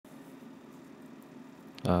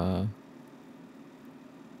Uh,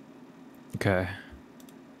 okay.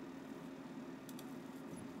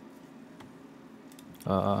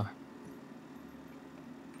 Uh,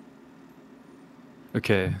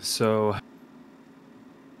 okay. So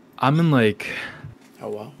I'm in like Oh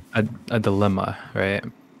well. a dilemma, right?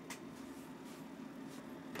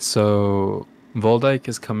 So Voldyke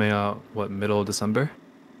is coming out what, middle of December?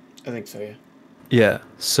 I think so. Yeah. Yeah.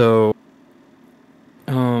 So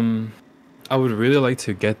um, I would really like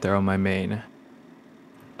to get there on my main.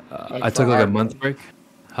 Like I for took like a hard month mode. break.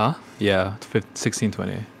 Huh? Yeah,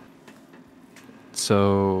 1620.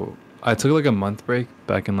 So I took like a month break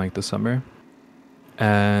back in like the summer,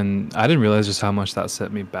 and I didn't realize just how much that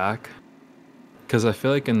set me back. Because I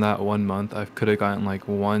feel like in that 1 month, I could have gotten like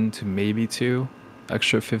one to maybe two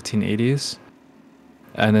extra 1580s,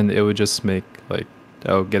 and then it would just make like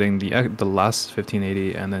oh, getting the last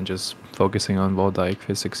 1580 and then just focusing on Voldyke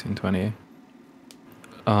for 1620.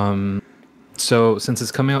 So since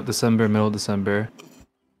it's coming out December, middle of December,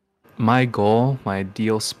 my goal, my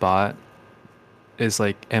ideal spot is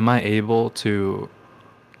like, am I able to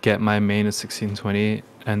get my main to 1620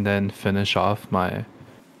 and then finish off my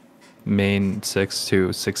main 6 to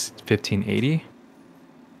 1580?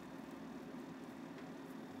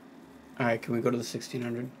 All right. Can we go to the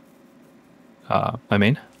 1600? My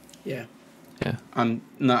main? Yeah. Yeah.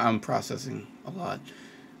 I'm processing a lot.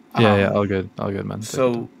 Yeah, yeah, Um. all good, man. Take your time.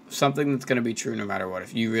 So something that's going to be true no matter what.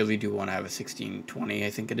 If you really do want to have a 1620, I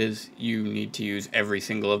think it is, you need to use every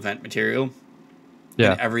single event material and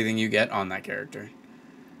Yeah. everything you get on that character.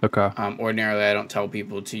 Okay. Ordinarily, I don't tell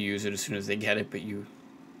people to use it as soon as they get it, but you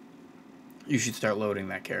should start loading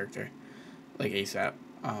that character like ASAP.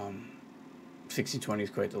 1620 is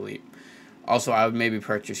quite the leap. Also, I would maybe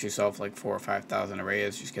purchase yourself like 4 or 5 thousand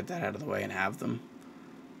arrays. Just get that out of the way and have them.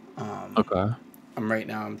 Um, Okay.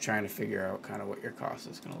 I'm trying to figure out kind of what your cost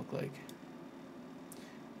is going to look like.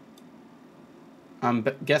 I'm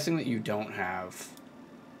guessing that you don't have.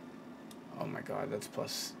 Oh my god, that's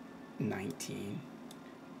plus 19.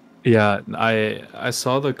 Yeah, I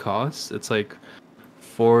saw the cost. It's like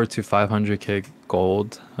 4 to 500k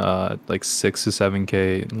gold, like 6 to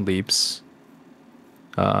 7k leaps.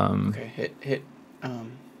 Um, Okay, hit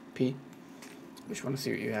P. I just want to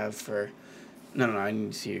see what you have for. No, no, no. I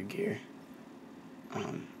need to see your gear.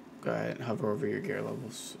 Um, Go ahead and hover over your gear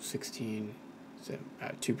levels. 16. So,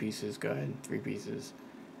 2 pieces. Go ahead. 3 pieces.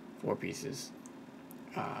 4 pieces.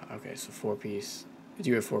 Okay, so 4 piece. Do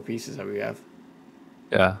you have 4 pieces? That we have.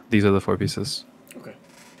 yeah, these are the four pieces. Okay.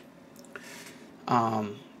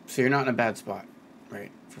 So you're not in a bad spot,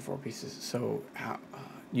 right? For 4 pieces. So how?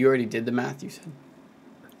 You already did the math. You said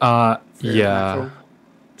for your max Yeah, roll.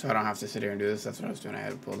 So I don't have to sit here and do this. That's what I was doing. I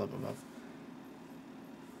had it pulled up above.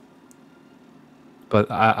 but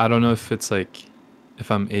I don't know if it's like if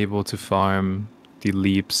I'm able to farm the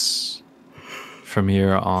leaps from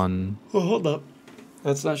here on. Well, hold up.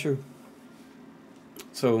 That's not true.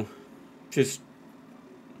 So, just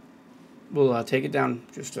we'll take it down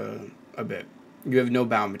just a bit. You have no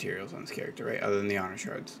bound materials on this character, right? Other than the honor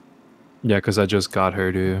shards. Yeah, because I just got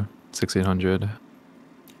her to 1600.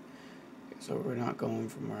 So we're not going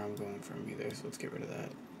from where I'm going from either. So let's get rid of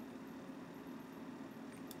that.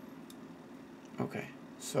 Okay.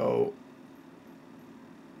 So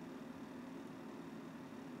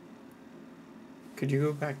could you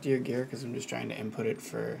go back to your gear? Because I'm just trying to input it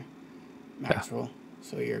for Yeah. max roll.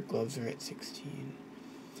 So your gloves are at 16.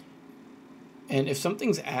 And if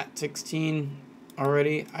something's at 16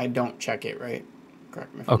 already, I don't check it, right?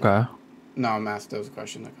 Correct me if I'm wrong. Okay. No, I'm asked those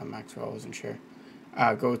questions like on max roll. I wasn't sure.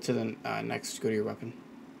 Go to the next. Go to your weapon.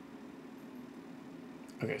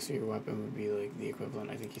 Okay, so your weapon would be like the equivalent,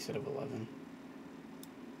 I think you said, of 11.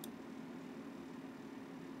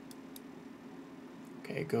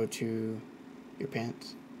 Okay, go to your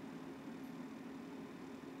pants.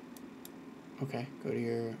 Okay, go to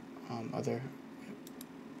your other.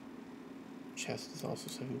 Chest is also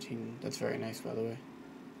 17. That's very nice, by the way.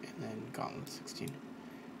 And then gauntlet 16.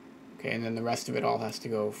 Okay, and then the rest of it all has to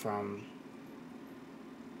go from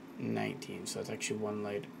 19. So it's actually one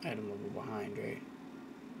light item level behind, right?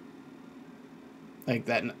 Like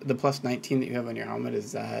that, the plus 19 that you have on your helmet,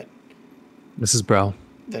 is that. This is Bro.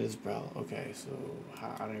 That is Brel. Okay, so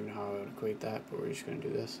I don't even know how I would equate that, but we're just going to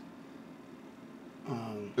do this.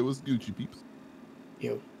 It was Gucci peeps.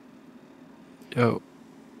 Yo. Yo.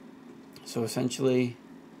 So essentially,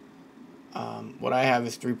 what I have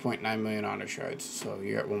is 3.9 million honor shards, so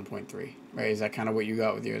you're at 1.3, right? Is that kind of what you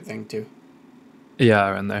got with your thing, too? Yeah,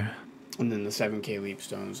 around there. And then the 7k leap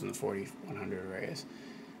stones and the 4100 arrays.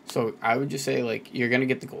 So I would just say, like, you're going to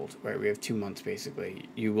get the gold, right? We have 2 months, basically.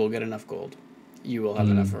 You will get enough gold. you will have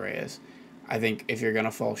enough arrays. I think if you're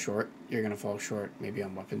gonna fall short, you're gonna fall short maybe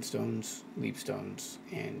on weapon stones, leap stones,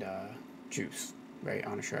 and juice, right?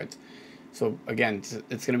 Honor shards. So again,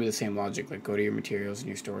 it's gonna be the same logic. Like go to your materials and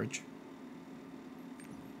your storage.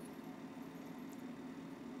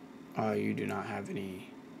 You do not have any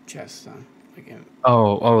chests, huh?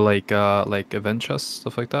 Like event chests,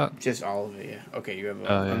 stuff like that. Just all of it, yeah. Okay, you have a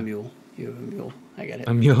Yeah. mule. You have a mule. I get it.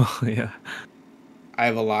 A mule, yeah. I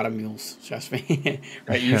have a lot of mules, trust me.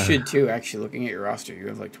 Right, you Yeah. should too, actually. Looking at your roster, you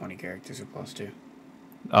have like 20 characters or plus too.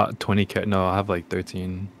 20k. No, I have like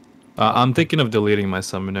 13. I'm thinking of deleting my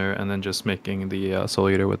summoner and then just making the soul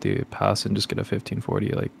eater with the pass and just get a 1540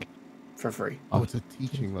 like. For free. Oh, it's a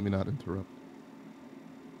teaching. Let me not interrupt.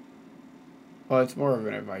 Well, it's more of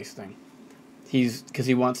an advice thing. Because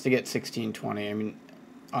he wants to get 1620. I mean,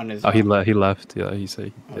 on his. Oh, he left. Yeah, he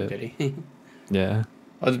said he did. Did he? Yeah.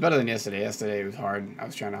 Well, it's better than yesterday. Yesterday it was hard. I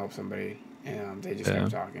was trying to help somebody, and they just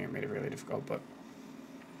kept talking. It made it really difficult. But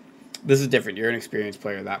this is different. You're an experienced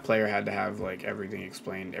player. That player had to have like everything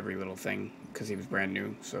explained, every little thing, because he was brand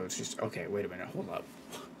new. So it's just okay. Wait a minute. Hold up,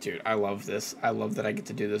 dude. I love this. I love that I get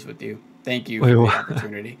to do this with you. Thank you for the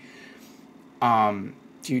opportunity.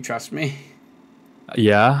 Do you trust me?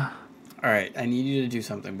 Yeah. All right. I need you to do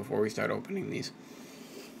something before we start opening these.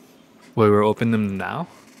 Wait, we're opening them now?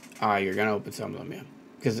 You're gonna open some of them, yeah.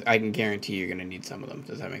 Because I can guarantee you're gonna need some of them.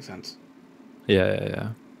 Does that make sense? Yeah.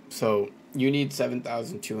 So you need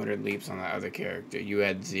 7,200 leaps on that other character. You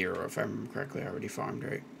had 0, if I remember correctly, already farmed,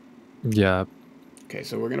 right? Yeah. Okay,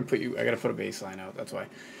 so we're gonna put you. I gotta put a baseline out. That's why.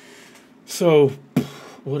 So,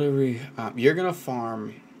 what are we? You're gonna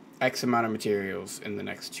farm X amount of materials in the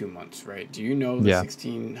next 2 months, right? Do you know the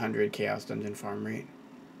 1,600 Chaos Dungeon farm rate?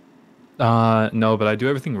 No, but I do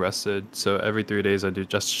everything rested. So every 3 days I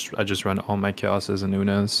just run all my chaoses and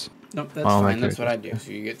unas. Nope, that's fine. That's what I do.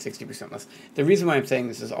 So you get 60% less. The reason why I'm saying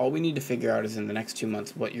this is all we need to figure out is in the next 2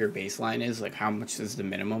 months what your baseline is, like how much is the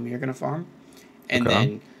minimum you're gonna farm, and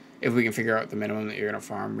then if we can figure out the minimum that you're gonna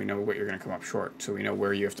farm, we know what you're gonna come up short. So we know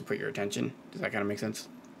where you have to put your attention. Does that kind of make sense?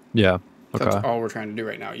 Yeah. So that's all we're trying to do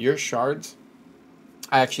right now. Your shards,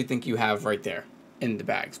 I actually think you have right there in the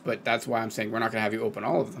bags, but that's why I'm saying we're not gonna have you open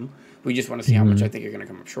all of them. We just want to see how much I think you're gonna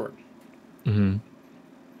come up short.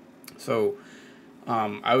 So.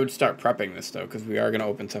 I would start prepping this though, because we are going to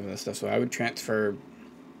open some of this stuff. So I would transfer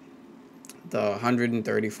the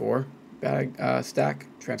 134 bag stack.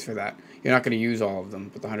 Transfer that. You're not going to use all of them,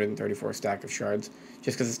 but the 134 stack of shards,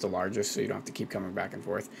 just because it's the largest, so you don't have to keep coming back and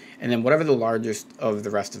forth. And then whatever the largest of the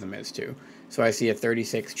rest of them is too. So I see a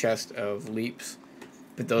 36 chest of leaps,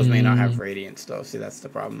 but those may not have radiance though. See, that's the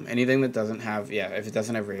problem. Anything that doesn't have, if it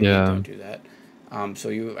doesn't have radiance, don't do that.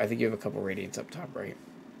 So I think you have a couple radiance up top, right?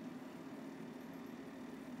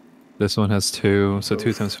 This one has 2, so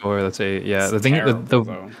 2 times 4, that's 8. Yeah, it's the thing,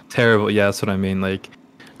 terrible, terrible. Yeah, that's what I mean. Like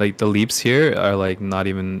the leaps here are like not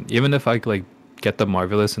even if I like get the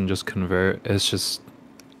marvelous and just convert, it's just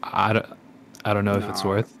I don't know if it's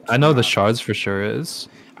worth. I know the shards for sure is.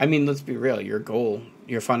 I mean, let's be real. Your goal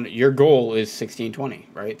is 1620,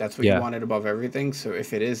 right? That's what you wanted above everything. So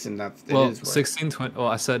if it is, then it is worth 1620. Well,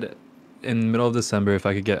 I said in middle of December if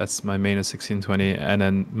I could get my main is 1620 and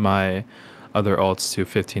then my other alts to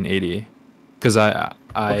 1580, because I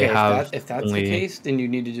have if that's the case, then you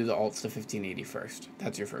need to do the alts to 1580 first.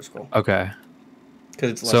 That's your first goal. Okay.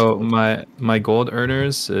 Because it's less so gold. my gold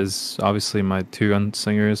earners is obviously my 2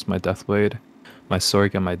 gunslingers, my deathblade, my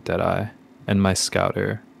sork, and my deadeye, and my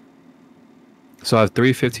scouter. So I have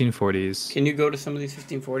 3 1540s. Can you go to some of these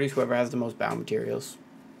 1540s? Whoever has the most bound materials.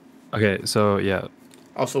 Okay, so yeah.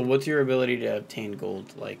 Also, what's your ability to obtain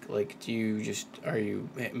gold? Like, do you are you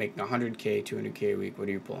making 100k, 200k a week? What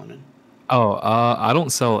are you pulling in? Oh, I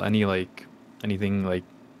don't sell anything like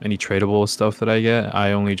any tradable stuff that I get.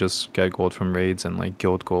 I only just get gold from raids and like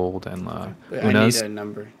guild gold and I need a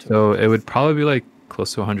number. So it would probably be like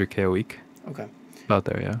close to 100k a week. Okay. About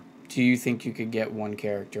there, yeah. Do you think you could get one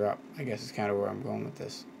character up? I guess is kind of where I'm going with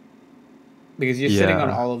this. Because you're sitting on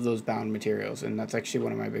all of those bound materials, and that's actually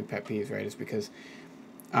one of my big pet peeves, right? Is because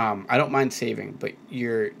I don't mind saving, but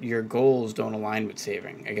your goals don't align with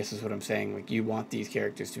saving. I guess is what I'm saying. Like, you want these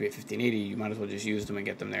characters to be at 1580, you might as well just use them and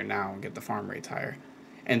get them there now and get the farm rates higher.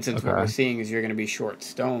 And since what we're seeing is you're going to be short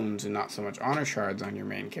stones and not so much honor shards on your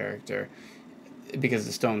main character, because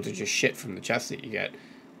the stones are just shit from the chests that you get,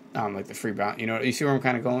 like the free bound. You see where I'm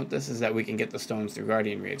kind of going with this? Is that we can get the stones through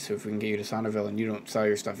Guardian raids. So if we can get you to Sonneville and you don't sell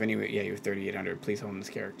your stuff anyway, you have 3,800. Please hone this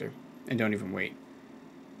character and don't even wait.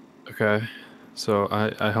 Okay. So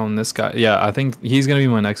I hone this guy. Yeah, I think he's gonna be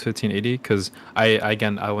my next 1580 because I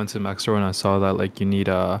went to Maxstore and I saw that like you need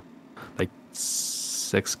like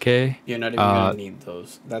 6K. You're not even gonna need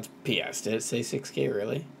those. That's PS. Did it say 6K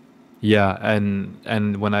really? Yeah,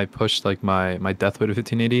 and when I pushed like my death weight of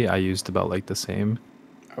 1580, I used about like the same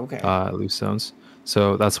Okay. loose stones.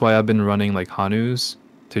 So that's why I've been running like Hanus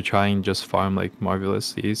to try and just farm like marvelous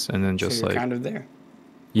seas, and then So just you're like kind of there. Why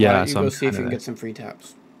yeah. don't you So go I'm see if kind you of can there. get some free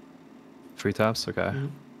taps? Free taps. Okay.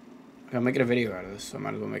 I'm making a video out of this, so I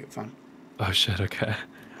might as well make it fun. Oh shit. Okay.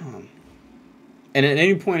 Um, and at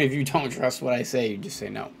any point, if you don't trust what I say, you just say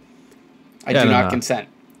no. I Yeah. do No. not No. consent.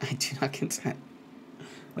 I do not consent.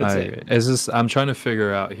 I That's it. agree. It's just I'm trying to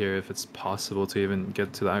figure out here if it's possible to even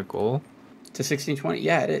get to that goal. To 1620?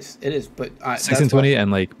 Yeah, it is. It is. But that's why. 1620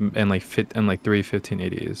 and like three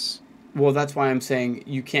 1580s. Well, that's why I'm saying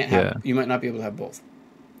you can't have. Yeah. You might not be able to have both.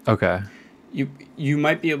 Okay. You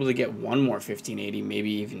might be able to get one more 1580, maybe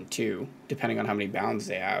even two, depending on how many bounds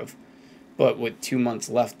they have. But with 2 months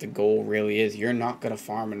left, the goal really is you're not gonna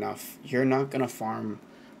farm enough. You're not gonna farm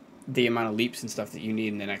the amount of leaps and stuff that you need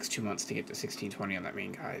in the next 2 months to get to 1620 on that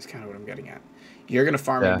main guy. Is kind of what I'm getting at. You're gonna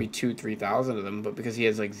farm Yeah. maybe 2,000-3,000 of them, but because he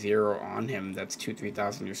has like 0 on him, that's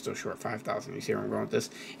 2,000-3,000. You're still short 5,000. You see where I'm going with this?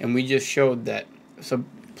 And we just showed that. So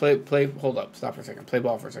play. Hold up. Stop for a second. Play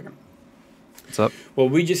ball for a second. What's up?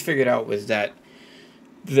 What we just figured out was that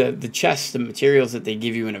the chests, the materials that they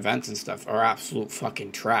give you in events and stuff are absolute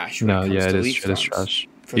fucking trash when No. it comes Yeah. to It is. leap It is stones. trash.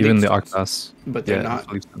 For Even leap the stones. Arctas. But Yeah.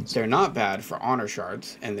 The leap stones. they're not bad for honor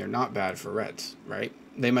shards, and they're not bad for reds, right?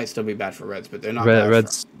 They might still be bad for reds, but they're not bad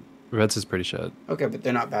Reds is pretty shit. okay, but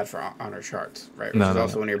they're not bad for honor shards, right? Which No. is No.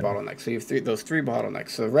 also No. one of your bottlenecks. So you have those three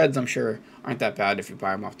bottlenecks. So reds, I'm sure, aren't that bad if you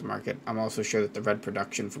buy them off the market. I'm also sure that the red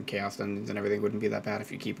production from Chaos Dungeons and everything wouldn't be that bad if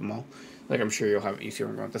you keep them all. Like, I'm sure you see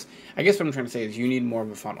where I'm going with this. I guess what I'm trying to say is you need more of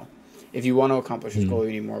a funnel. If you want to accomplish this goal,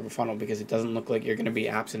 you need more of a funnel because it doesn't look like you're going to be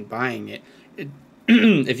absent buying it.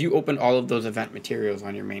 If you opened all of those event materials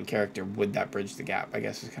on your main character, would that bridge the gap? I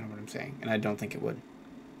guess is kind of what I'm saying. And I don't think it would.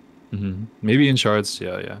 Maybe in shards.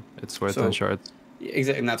 Yeah. Yeah. It's worth So- in shards.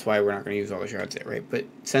 Exactly, and that's why we're not going to use all the shards there, right? But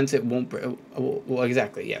since it won't, well,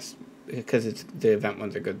 exactly, yes, because it's the event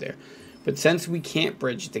ones are good there. But since we can't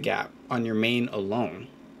bridge the gap on your main alone,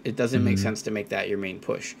 it doesn't make sense to make that your main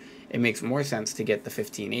push. It makes more sense to get the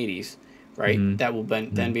 1580s, right? That will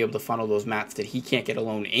then be able to funnel those mats that he can't get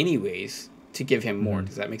alone anyways to give him more.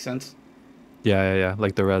 Does that make sense? Yeah. Yeah. Yeah.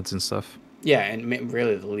 Like the reds and stuff. Yeah, and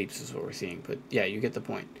really the leaps is what we're seeing. But yeah, you get the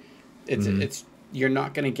point. It's you're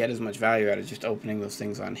not going to get as much value out of just opening those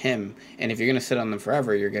things on him. And if you're going to sit on them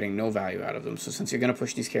forever, you're getting no value out of them. So since you're going to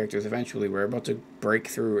push these characters eventually, we're about to break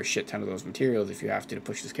through a shit ton of those materials if you have to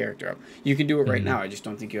push this character up. You can do it right now. I just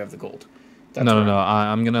don't think you have the gold. No.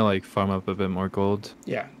 I'm gonna like farm up a bit more gold.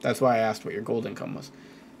 Yeah, that's why I asked what your gold income was.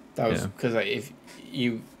 That was because if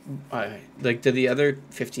you like, do the other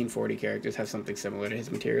 1540 characters have something similar to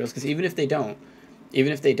his materials? Because even if they don't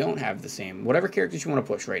have the same, whatever characters you want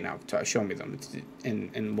to push right now, show me them,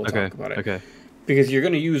 and we'll talk about it. Okay. Because you're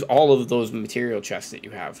going to use all of those material chests that you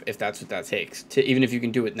have, if that's what that takes. Even if you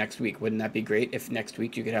can do it next week, wouldn't that be great? If next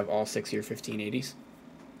week you could have all 6 of your 1580s.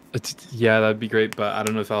 Yeah, that'd be great, but I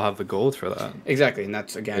don't know if I'll have the gold for that. Exactly, and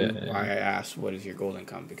that's again Yeah. why I asked, what is your gold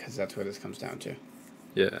income? Because that's where this comes down to.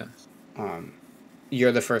 Yeah.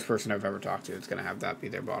 You're the first person I've ever talked to that's going to have that be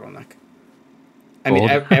their bottleneck. I mean,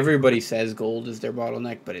 Gold? everybody says gold is their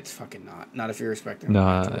bottleneck, but it's fucking not. Not if you're respecting.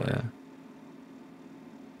 No. the Yeah.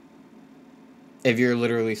 If you're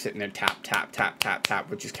literally sitting there tap tap tap tap tap,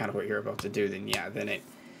 which is kind of what you're about to do, then yeah,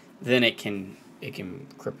 then it can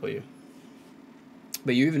cripple you.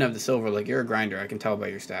 But you even have the silver. Like, you're a grinder. I can tell by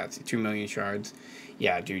your stats. 2 million shards.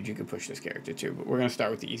 Yeah, dude, you could push this character too. But we're gonna start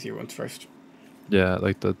with the easier ones first. Yeah,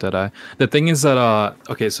 like the Deadeye. The thing is that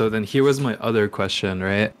okay, so then here was my other question,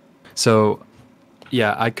 right? So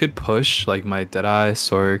yeah, I could push like my Deadeye,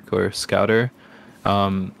 Sork, or Scouter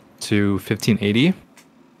to 1580.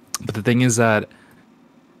 But the thing is that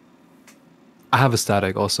I have a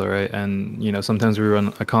static also, right? And sometimes we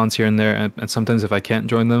run icons here and there, and sometimes if I can't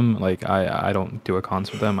join them, like I don't do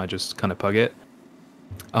icons with them, I just kind of pug it.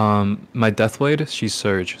 My Deathblade, she's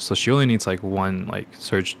Surge, so she only needs like one like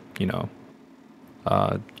Surge,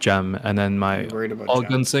 gem, and then my Worried about all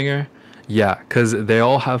gems. Gunslinger, yeah, because they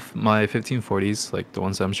all have my 1540s, like the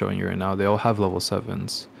ones I'm showing you right now, they all have level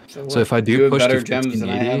 7s. So if I do you have push to better gems than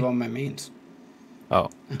I 1580, have on my mains. oh,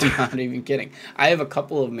 I'm not even kidding. I have a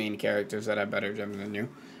couple of main characters that have better gems than you.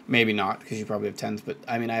 Maybe not, because you probably have 10s, but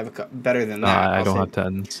I mean, I have better than that. I don't have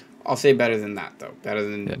 10s. I'll say better than that, though. Better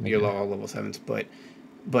than Yeah, your okay. all level 7s,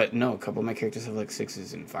 but no, a couple of my characters have like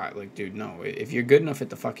 6s and 5. Like, dude, no. If you're good enough at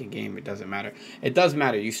the fucking game, it doesn't matter. It does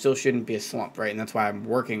matter. You still shouldn't be a slump, right? And that's why I'm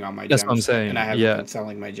working on my gems. That's what I'm saying, And I haven't yeah. been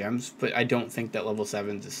selling my gems, but I don't think that level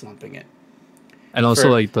 7s is slumping it. And also For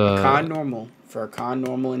like a con the normal, for a con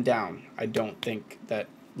normal and down, I don't think that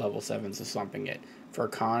level 7s is slumping it. For a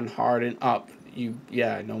con hard and up,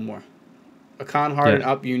 no more. A con hard yeah, and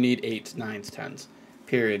up, you need 8s, 9s, 10s.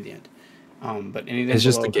 Period. The end. But anything it's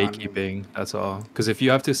just below the a con normal. gatekeeping. That's all. Because if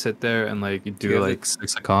you have to sit there and like Do you do have the? like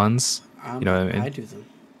 6 icons, you know what I I mean? do them.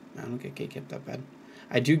 I don't get gate kept that bad.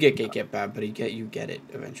 I do get gate kept bad, but you get it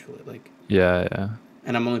eventually. Like, Yeah, yeah.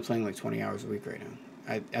 and I'm only playing like 20 hours a week right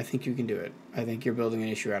now. I think you can do it. I think you're building an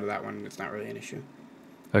issue out of that one. It's not really an issue.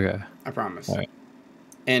 Okay. I promise. All right.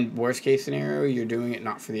 And worst case scenario, you're doing it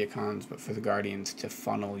not for the icons, but for the guardians to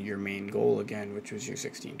funnel your main goal again, which was your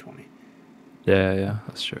 1620. Yeah, yeah,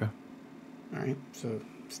 that's true. All right, so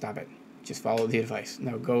stop it. Just follow the advice.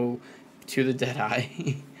 Now go to the dead eye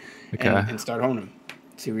Okay. and start honing them.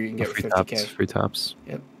 See where you can get with Free 50k. taps. Free taps.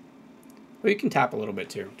 Yep. Well, you can tap a little bit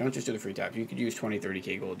too. Don't just do the free tap. You could use 20,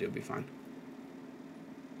 30k gold. You'll be fine.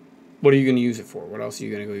 What are you going to use it for? What else are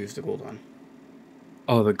you going to go use the gold on?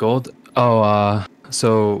 Oh, the gold. Oh,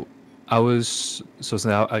 so I was so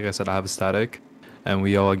now, like I said, I have a static, and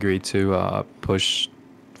we all agreed to push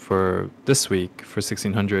for this week for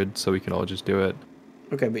 1600, so we can all just do it.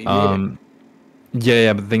 Okay, but you need it. Yeah,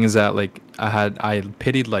 yeah. But the thing is that like I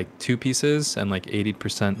pitied like 2 pieces and like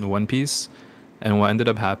 80% in one piece, and what ended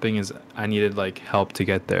up happening is I needed like help to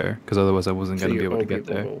get there because otherwise I wasn't So gonna be you able owe to get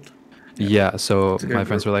people there. gold. Yep. Yeah, so It's a my good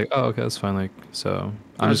friends group. were like, "Oh, okay, that's fine." Like, so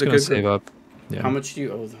I'm That's just a gonna good save group. up. How Yeah. much do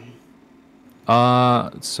you owe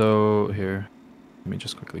them? So here, let me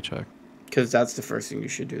just quickly check. Because that's the first thing you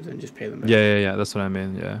should do. Then just pay them back. Yeah, yeah, yeah. That's what I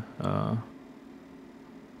mean. Yeah.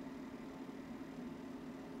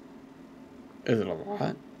 Is it a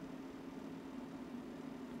lot?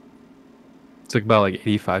 It's like about like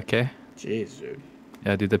 85k. Jeez, dude.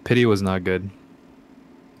 Yeah, dude. The pity was not good.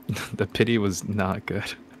 The pity was not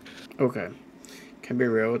good. Okay. Can I be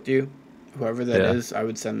real with you? Whoever that Yeah. is, I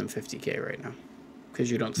would send them 50k right now. Because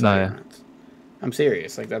you don't sell Nah, your yeah. rents. I'm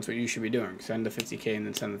serious. Like, that's what you should be doing. Send the 50k and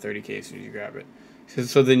then send the 30k as soon as you grab it.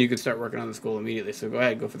 So then you could start working on the school immediately. So go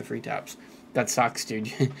ahead, go for the free taps. That sucks,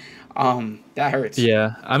 dude. That hurts.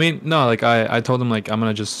 Yeah. I mean, no. Like I told him like I'm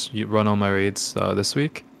gonna just run all my raids this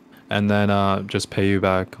week, and then just pay you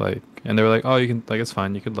back. Like, and they were like, "Oh, you can like it's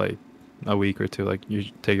fine. You could like a week or two. Like you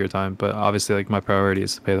take your time." But obviously, like my priority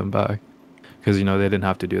is to pay them back. Because you know they didn't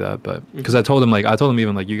have to do that, but because I told them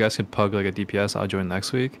even like you guys could pug like a DPS, I'll join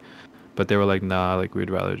next week, but they were like nah, like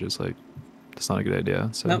we'd rather just like that's not a good idea.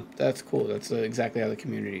 So Nope, that's cool. That's exactly how the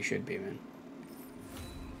community should be, man.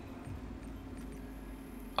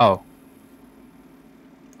 oh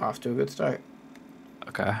Off to a good start.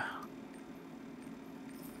 okay,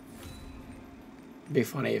 Be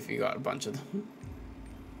funny if you got a bunch of them.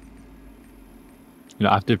 you know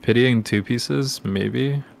after pitying 2 pieces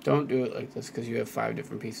maybe Don't do it like this because you have 5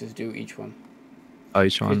 different pieces. Do each one.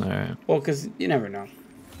 each one. All right, Well, because you never know.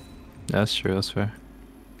 that's true, that's fair.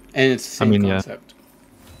 And it's the I same mean, yeah. concept.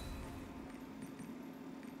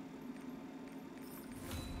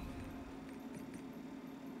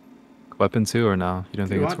 Weapon 2 or no? You don't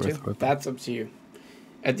If you think it's want worth to, weapon? that's up to you.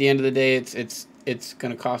 At the end of the day, it's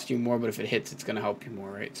gonna cost you more, but if it hits, it's gonna help you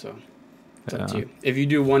more, right? So it's up to Yeah, you. If you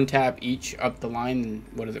do one tap each up the line, then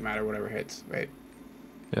what does it matter? Whatever hits, right?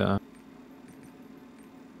 yeah.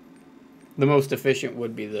 The most efficient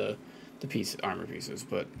would be the armor pieces,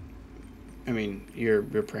 but I mean, you're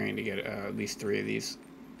praying to get at least 3 of these.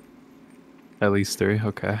 At least 3.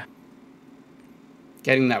 Okay.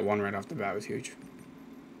 Getting that one right off the bat was huge.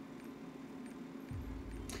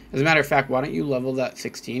 As a matter of fact, why don't you level that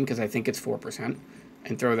 16, because I think it's 4%,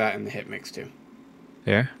 and throw that in the hit mix too.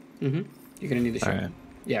 Here. Mm-hmm. You're going to need the All shot. right.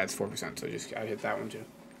 Yeah, it's 4%, so just I hit that one too.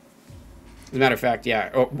 As a matter of fact, yeah.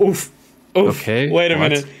 Oh, oof. Oof. Okay, Wait a what?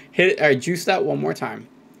 minute. Hit it. All right, juice that one more time.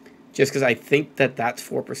 Just because I think that's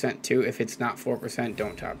 4% too. If it's not 4%,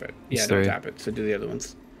 don't tap it. Yeah, It's don't 3. tap it. So do the other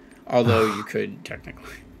ones. Although you could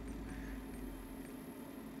technically.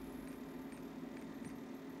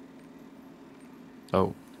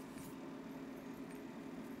 Oh.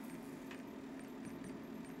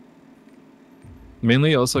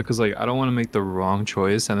 Mainly also because like I don't want to make the wrong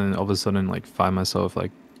choice and then all of a sudden like find myself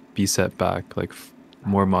like be set back like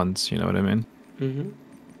more months. You know what I mean? Mm-hmm.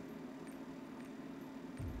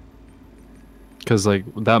 Because like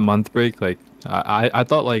that month break, like I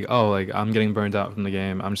thought like oh like I'm getting burned out from the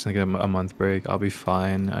game. I'm just gonna get a month break. I'll be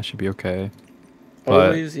fine. I should be okay. But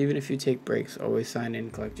Always, even if you take breaks, always sign in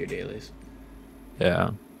and collect your dailies.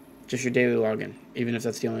 yeah, Just your daily login. Even if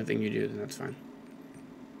that's the only thing you do, then that's fine.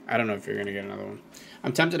 I don't know if you're going to get another one.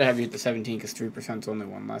 I'm tempted to have you at the 17 because 3% is only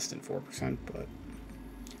one less than 4%, but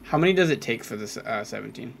how many does it take for this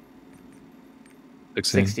 17?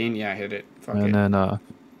 16. 16, yeah, hit it. Fuck And it. then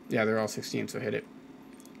Yeah, they're all 16, so hit it.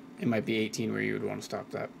 It might be 18 where you would want to stop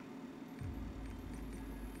that.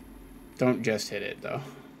 Don't just hit it, though.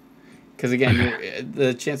 Because, again,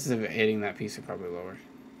 the chances of it hitting that piece are probably lower.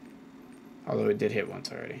 Although it did hit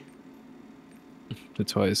once already.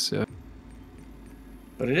 twice, yeah.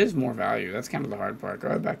 But it is more value. That's kind of the hard part.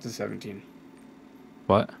 Go back to 17.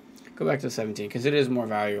 What? Go back to 17, because it is more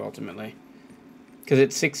value, ultimately. Because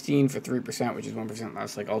it's 16 for 3%, which is 1%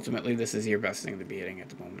 less. Like, ultimately, this is your best thing to be hitting at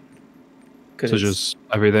the moment. So just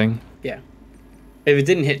everything? Yeah. If it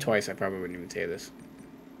didn't hit twice, I probably wouldn't even say this.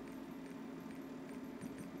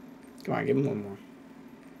 Come on, give him one more.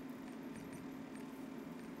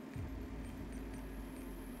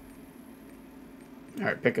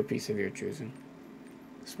 Alright, pick a piece of your choosing.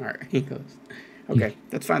 Smart. He goes. Okay,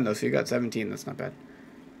 that's fine, though. So you got 17. That's not bad.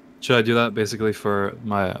 Should I do that basically for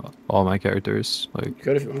all my characters? You Like,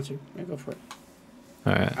 could if you want to. Yeah, go for it.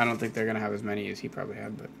 alright. I don't think they're going to have as many as he probably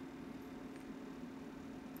had, but...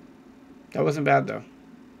 That wasn't bad, though.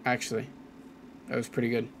 Actually. That was pretty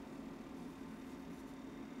good.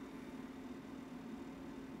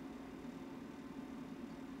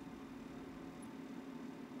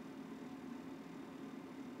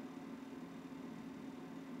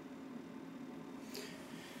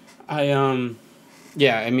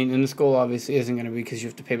 Yeah, I mean, and this goal obviously isn't going to be because you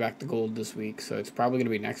have to pay back the gold this week, so it's probably going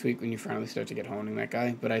to be next week when you finally start to get honing that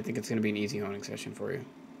guy, but I think it's going to be an easy honing session for you.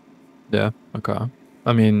 Yeah, okay.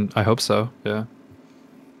 I mean, I hope so, yeah.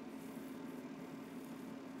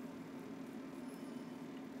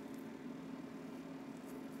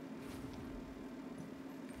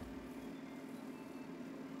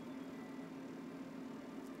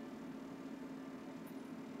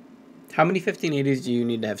 How many 1580s do you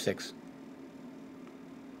need to have 6?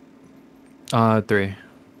 3.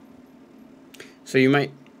 So you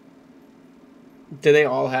might... Do they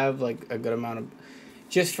all have, like, a good amount of...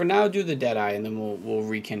 Just for now, do the Deadeye, and then we'll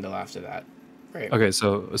rekindle after that. Right. Okay,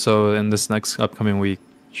 so in this next upcoming week,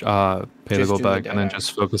 pay the Just gold do the back and then Deadeye.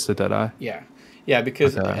 just focus the Deadeye. Yeah. Yeah,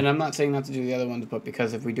 because... Okay. And I'm not saying not to do the other ones, but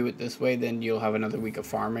because if we do it this way, then you'll have another week of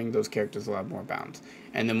farming. Those characters will have more bounds.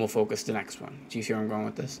 And then we'll focus the next one. Do you see where I'm going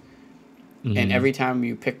with this? And every time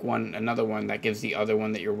you pick another one, that gives the other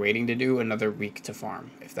one that you're waiting to do another week to farm,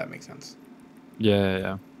 if that makes sense.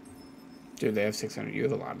 Yeah. Dude, they have 600. You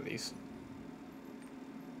have a lot of these.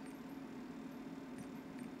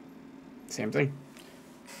 Same thing.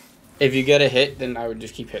 If you get a hit, then I would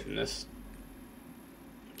just keep hitting this.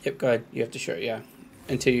 Yep, go ahead. You have to show it, yeah.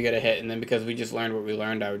 Until you get a hit, and then because we just learned what we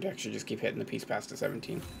learned, I would actually just keep hitting the piece past the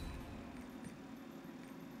 17.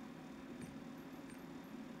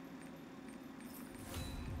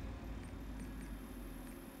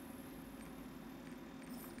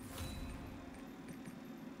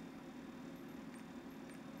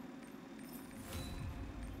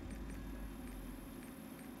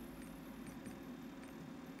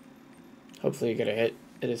 Hopefully you get a hit.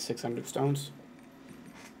 It is 600 stones.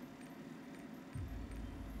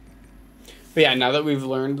 But yeah, now that we've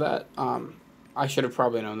learned that, I should have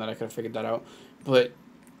probably known that. I could have figured that out. But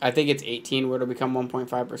I think it's 18 where it'll become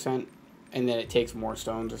 1.5%, and then it takes more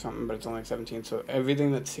stones or something, but it's only like 17. So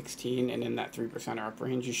everything that's 16 and in that 3% or up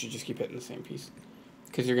range, you should just keep hitting the same piece.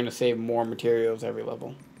 Because you're going to save more materials every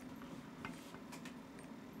level.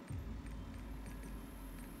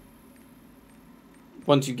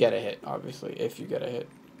 Once you get a hit, obviously. If you get a hit.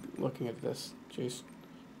 Looking at this. Jeez.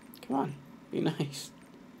 Come on. Be nice.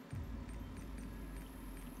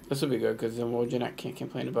 This will be good, because then Wojanek can't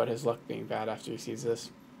complain about his luck being bad after he sees this.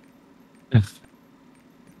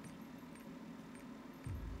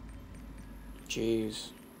 Jeez.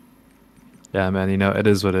 Yeah, man, it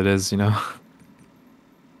is what it is,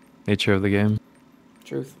 Nature of the game.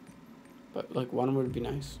 Truth. But, like, one would be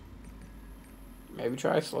nice. Maybe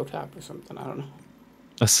try a slow tap or something. I don't know.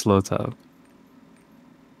 A slow tap.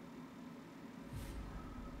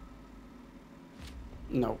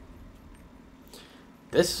 No.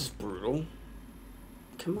 This is brutal.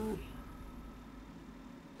 Come on.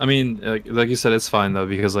 I mean, like you said, it's fine though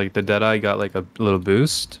because like the Deadeye got like a little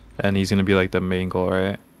boost, and he's gonna be like the main goal,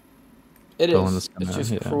 right? It The one is. that's It's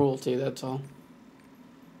just yeah. cruelty. That's all.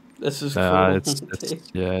 This is cruelty.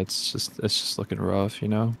 It's just looking rough,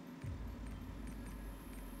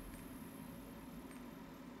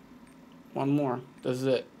 One more. This is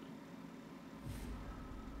it.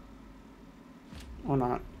 Or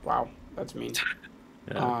not. Wow. That's mean.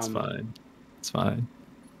 Yeah, it's fine. It's fine.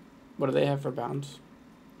 What do they have for bounds?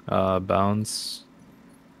 Bounce.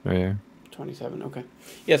 Right here. 27. Okay.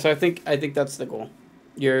 Yeah. So I think that's the goal.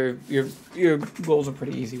 Your goals are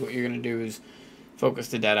pretty easy. What you're gonna do is focus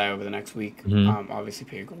the Deadeye over the next week. Mhm. Obviously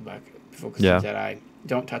pay your gold back. Focus the Yeah. Deadeye.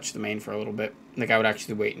 Don't touch the main for a little bit. Like, I would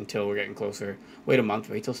actually wait until we're getting closer. Wait a month.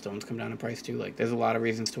 Wait till stones come down in price too. Like, there's a lot of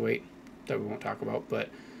reasons to wait that we won't talk about, but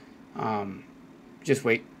just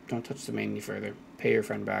wait. Don't touch the main any further. Pay your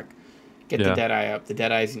friend back. Get the Yeah. Deadeye up. The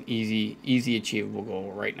Deadeye is an easy achievable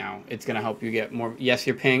goal right now. It's going to help you get more. Yes,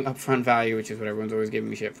 you're paying upfront value, which is what everyone's always giving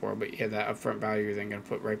me shit for, but yeah, that upfront value you're then going to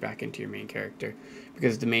put right back into your main character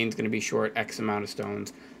because the main's going to be short X amount of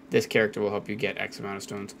stones. This character will help you get X amount of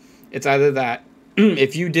stones. It's either that.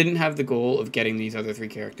 If you didn't have the goal of getting these other 3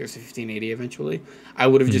 characters to 1580 eventually, I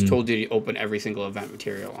would have just Mhm. told you to open every single event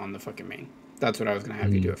material on the fucking main. That's what I was going to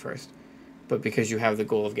have you do Mhm. at first. But because you have the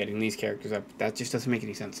goal of getting these characters up, that just doesn't make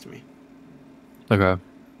any sense to me. Okay.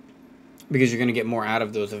 Because you're going to get more out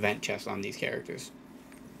of those event chests on these characters.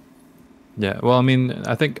 Yeah. Well, I mean,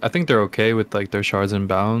 I think they're okay with like their shards and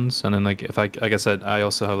bounds, and then like if like I said, I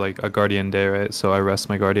also have like a guardian day, right? So I rest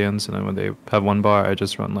my guardians, and then when they have 1 bar, I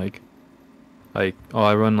just run I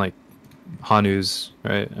run like Hanus,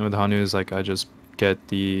 right? And with Hanus, like I just get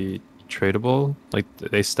the tradable, like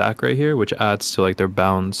they stack right here, which adds to like their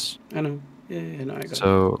bounds. I know. Yeah, no, I got it.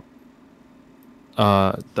 So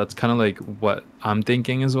that's kind of like what I'm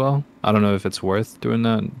thinking as well. I don't know if it's worth doing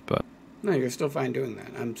that, but No, you're still fine doing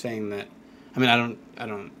that. I'm saying that. I mean, I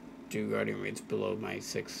don't do guardian raids below my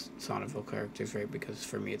 6 Sonneville characters, right? Because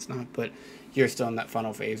for me, it's not. But you're still in that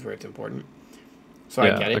funnel phase where it's important. So I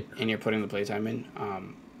yeah, get like, it, and you're putting the playtime in.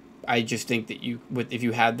 I just think that if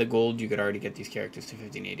you had the gold, you could already get these characters to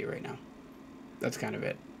 1580 right now. That's kind of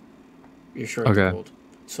it. You're short the okay. gold.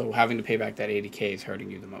 So having to pay back that 80k is hurting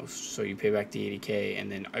you the most. So you pay back the 80k, and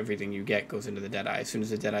then everything you get goes into the Deadeye. As soon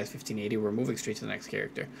as the Deadeye is 1580, we're moving straight to the next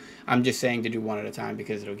character. I'm just saying to do one at a time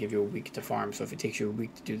because it'll give you a week to farm. So if it takes you a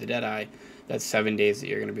week to do the Deadeye, that's 7 days that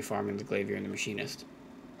you're going to be farming the Glavier and the Machinist.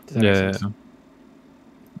 Does that make Yeah, sense?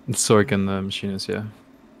 Sork and the machinist, yeah.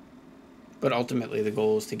 But ultimately, the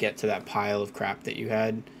goal is to get to that pile of crap that you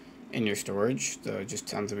had in your storage, just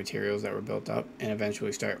tons of materials that were built up, and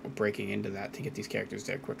eventually start breaking into that to get these characters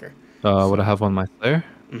there quicker. What I So, have on my Slayer,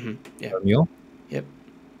 yeah, Mule, yep.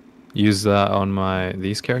 use that on my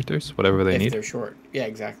these characters, whatever they If need. they're short, yeah,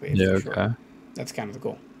 exactly. If Yeah, they're short, okay. that's kind of the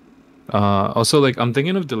goal. Also, like I'm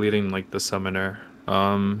thinking of deleting like the summoner.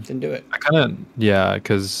 Then do it. I kind of yeah,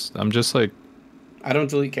 because I'm just like I don't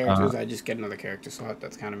delete uh characters. I just get another character slot.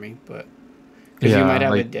 That's kind of me. But because you might yeah,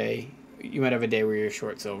 have a like day, where you're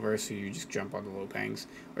short silver, so you just jump on the low pangs,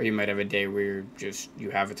 or you might have a day where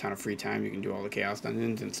you have a ton of free time. You can do all the chaos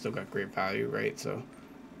dungeons and still got great value, right? So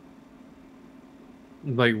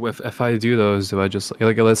if I do those, do I just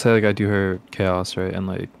like let's say like I do her chaos, right, and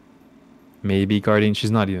like maybe guardian,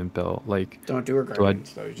 she's not even built. Like, don't do her do I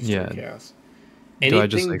guardians though. Just do her yeah, chaos. do I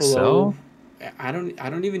just Anything like below, sell? I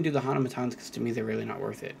don't even do the Hanamatons because to me they're really not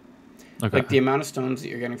worth it. Okay. Like the amount of stones that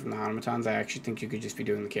you're getting from the Hanamatons, I actually think you could just be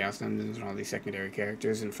doing the chaos dungeons and all these secondary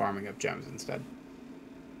characters and farming up gems instead.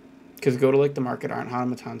 Because go to like the market aren't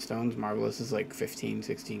Hanamaton stones. Marvelous is like 15,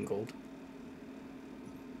 16 gold.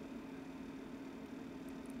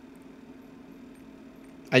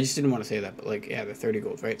 I just didn't want to say that, but like yeah, they're 30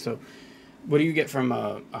 gold, right? So what do you get from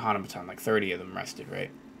a Hanamaton? Like 30 of them rested,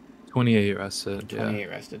 right? 28 rested, yeah. 28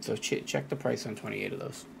 rested. So check the price on 28 of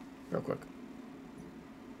those, real quick.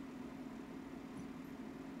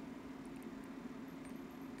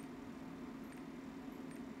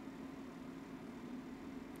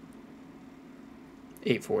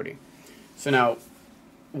 $840. So now,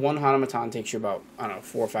 one Hanamaton takes you about, I don't know,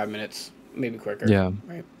 4 or 5 minutes, maybe quicker. Yeah.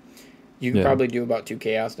 Right? You could Yeah. probably do about 2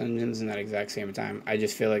 Chaos Dungeons in that exact same time. I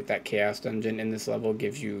just feel like that Chaos Dungeon in this level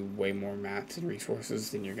gives you way more mats and resources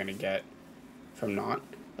than you're going to get from not.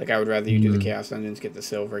 Like, I would rather you do the Chaos Dungeons, get the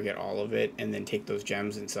silver, get all of it, and then take those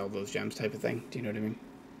gems and sell those gems type of thing. Do you know what I mean?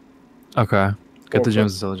 Okay. Get Or the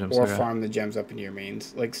gems and sell the gems. Or Okay. farm the gems up into your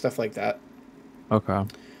mains. Like, stuff like that. Okay.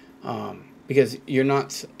 Because you're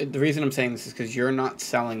not... The reason I'm saying this is because you're not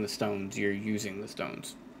selling the stones, you're using the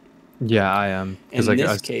stones. Yeah, I am. In Like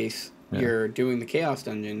this case, you're doing the Chaos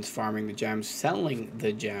Dungeons, farming the gems, selling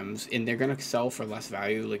the gems, and they're going to sell for less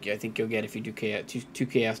value. Like, I think you'll get, if you do two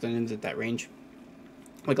Chaos Dungeons at that range,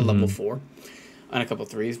 like a level 4 and a couple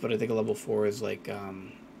 3s, but I think a level 4 is like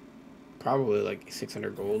probably like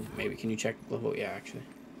 600 gold. Maybe. Can you check level? Yeah, actually.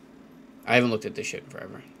 I haven't looked at this shit in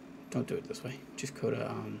forever. Don't do it this way. Just go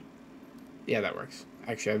to... yeah, that works.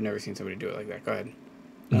 Actually, I've never seen somebody do it like that. Go ahead.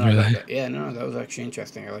 No, I like that. Yeah, no, that was actually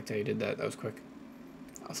interesting. I liked how you did that. That was quick.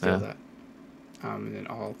 I'll steal that. And then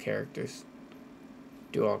all characters.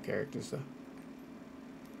 Do all characters, though.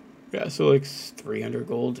 Yeah, so like 300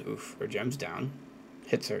 gold. Oof. Or gems down.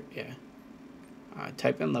 Hits hurt, yeah.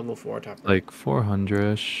 Type in level 4 top right. Like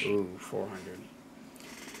 400ish. Ooh, 400.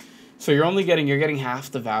 So you're getting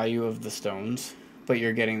half the value of the stones, but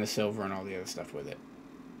you're getting the silver and all the other stuff with it,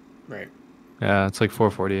 right? Yeah, it's like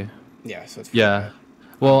 440. Yeah, so it's pretty Yeah. bad.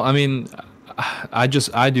 Well, I mean, I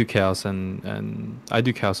do chaos and I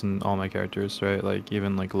do chaos in all my characters, right? Like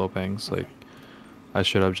even like Lopangs, Okay. like I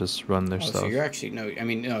should have just run their Oh, so stuff. you're actually no. I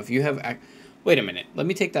mean, no. If you have, wait a minute. Let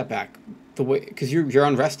me take that back. The way, because you're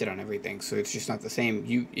unrested on everything, so it's just not the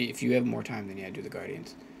same. If you have more time, then yeah, do the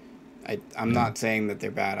guardians. I'm Yeah. not saying that they're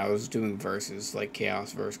bad. I was doing verses like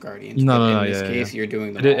chaos versus guardians, No, but no, no, in this yeah, yeah, yeah. case, you're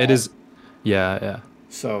doing them It all. is, yeah, yeah,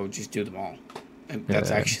 So just do them all. And yeah, that's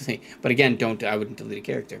yeah. actually. But again, don't. I wouldn't delete a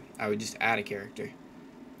character. I would just add a character.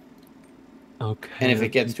 And Okay, if it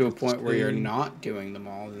gets let to a me point where you're see. not doing them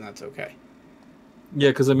all, then that's okay. Yeah,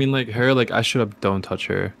 because I mean, like her, like I should have don't touch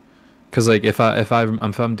her. Cause like if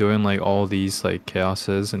I'm doing like all these like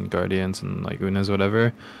chaoses and guardians and like unas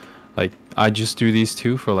whatever, like I just do these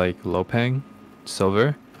two for like Lopang,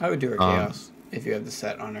 silver. I would do her Um, chaos if you have the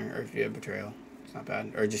set on her, or if you have betrayal. It's not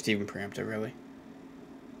bad, or just even preempt it really.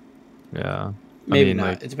 yeah. I Maybe mean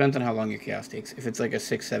like not. It depends on how long your chaos takes. If it's like a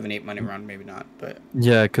 6, 7, 8 money run, maybe not. But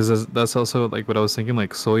yeah, cause that's also like what I was thinking.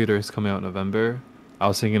 Like Soul Eater is coming out in November. I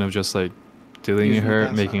was thinking of just like deleting using the her, pass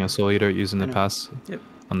on making a her. Soul Eater, using I the know. pass Yep.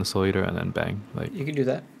 on the Soul Eater, and then bang. Like You can do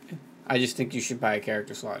that. Yeah. I just think you should buy a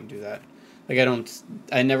character slot and do that. Like I don't.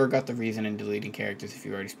 I never got the reason in deleting characters if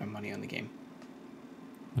you already spend money on the game.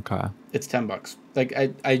 okay, It's $10. Like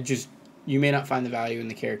I just. You may not find the value in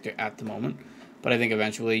the character at the moment, but I think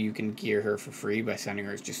eventually you can gear her for free by sending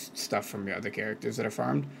her just stuff from your other characters that are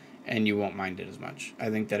farmed, and you won't mind it as much.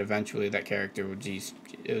 I think that eventually that character it'll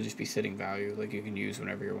just be sitting value, like you can use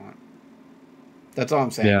whenever you want. That's all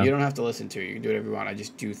I'm saying. yeah, You don't have to listen to it. You can do whatever you want. I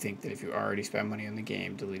just do think that if you already spend money on the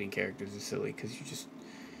game, deleting characters is silly because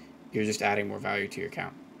you're just adding more value to your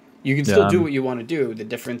account. You can yeah, still do what you want to do. The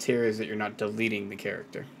difference here is that you're not deleting the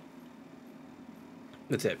character.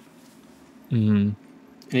 That's it. mm-hmm.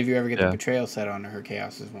 And if you ever get the Yeah. betrayal set on her,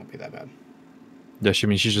 chaoses won't be that bad. Yeah, she I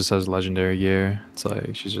mean she just has legendary gear. It's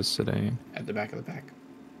like she's just sitting. At the back of the pack.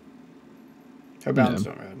 Her Yeah. balance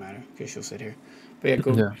don't really matter because she'll sit here. But yeah,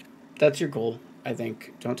 go. Yeah. That's your goal. I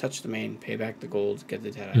think don't touch the main. Pay back the gold. Get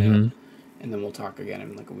the Deadeye up, Mm-hmm. and then we'll talk again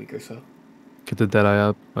in like a week or so. Get the Deadeye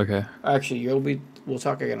up. Okay. Actually, we'll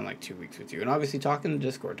talk again in like 2 weeks with you. And obviously talk in the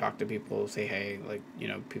Discord, talk to people, say hey, like,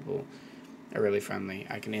 people are really friendly.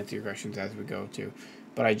 I can answer your questions as we go too.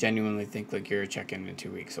 But I genuinely think like you're a check-in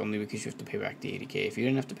 2 weeks, only because you have to pay back the 80k. If you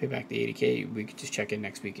didn't have to pay back the 80k, we could just check in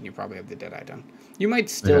next week and you probably have the Deadeye done. You might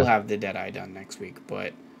still Okay. have the Deadeye done next week,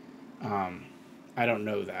 but I don't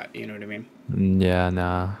know that. You know what I mean? Yeah,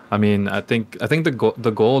 nah. I mean, I think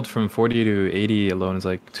the gold from 40 to 80 alone is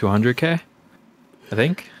like 200k, I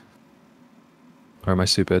think. Or am I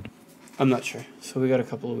stupid? I'm not sure. So we got a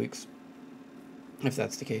couple of weeks, if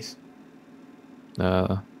that's the case.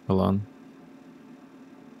 Alone.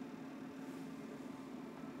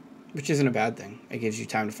 Which isn't a bad thing. It gives you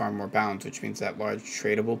time to farm more bounds, which means that large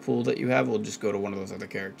tradable pool that you have will just go to one of those other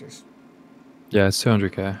characters. Yeah, it's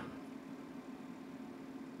 200k.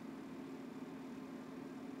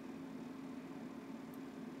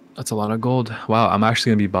 That's a lot of gold. Wow, I'm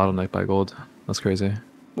actually gonna be bottlenecked by gold. That's crazy.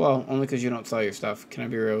 Well, only because you don't sell your stuff. Can I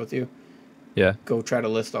be real with you? Yeah. Go try to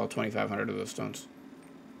list all 2,500 of those stones.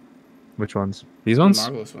 Which ones? These The ones?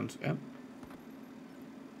 marvelous ones, yeah.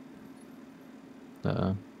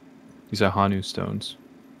 Uh, these are Hanu stones.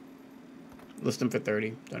 List them for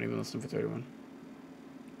 30. Don't even list them for 31.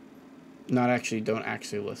 Don't actually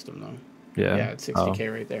list them, though. Yeah. Yeah, it's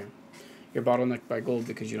 60k right there. You're bottlenecked by gold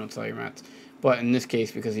because you don't sell your mats. But in this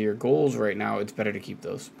case, because of your goals right now, it's better to keep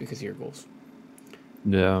those because of your goals.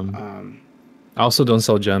 Yeah. I also don't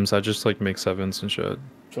sell gems. I just like make sevens and shit.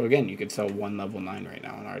 So again, you could sell one level 9 right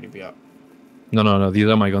now and already be up. No. These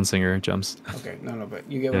are my gunslinger gems. Okay, no, but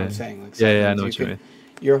you get what Yeah. I'm saying. Like Yeah, I sevens, know what you mean.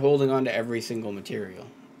 You're holding on to every single material.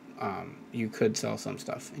 You could sell some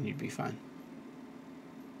stuff and you'd be fine.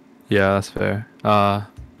 Yeah, that's fair. I'm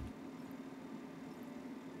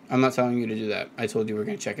not telling you to do that. I told you we're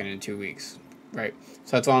going to check in 2 weeks, right?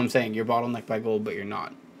 So that's all I'm saying. You're bottlenecked by gold, but you're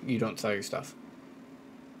not. You don't sell your stuff.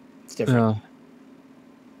 It's different. Yeah.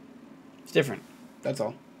 It's different. That's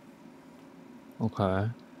all. Okay.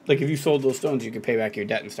 Like if you sold those stones, you could pay back your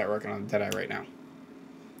debt and start working on the Deadeye right now.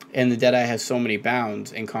 And the Deadeye has so many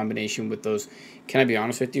bounds in combination with those. Can I be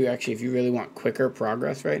honest with you? Actually, if you really want quicker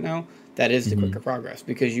progress right now, that is the quicker progress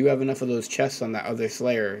because you have enough of those chests on that other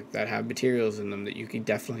Slayer that have materials in them that you could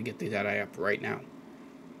definitely get the Deadeye up right now.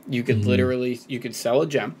 You could you could sell a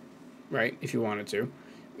gem, right, if you wanted to.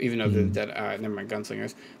 even though they're dead. Never mind,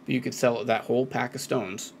 gunslingers. But you could sell that whole pack of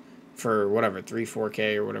stones for whatever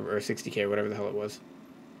 4K or whatever, or 60K, or whatever the hell it was,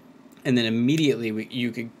 and then immediately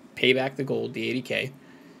you could pay back the gold, the 80K.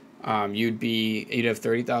 You'd have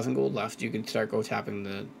 30,000 gold left. You could start tapping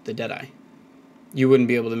the Deadeye. You wouldn't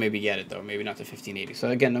be able to maybe get it though, maybe not to 1580. So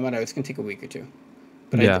again, no matter, it's gonna take a week or two.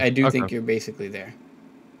 But Yeah. I do Okay. think you're basically there.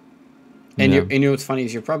 And Yeah. you know what's funny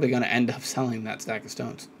is you're probably gonna end up selling that stack of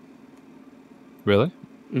stones. Really?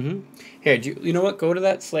 Mm-hmm. Here, you know what? Go to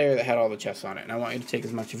that Slayer that had all the chests on it, and I want you to take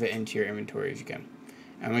as much of it into your inventory as you can.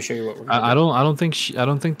 I'm gonna show you what we're gonna do. I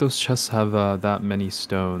don't think those chests have that many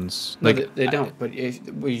stones. No, Like they don't. But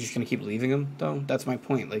were you just gonna keep leaving them though? That's my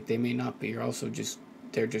point. Like they may not be. You're also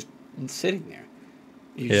they're just sitting there.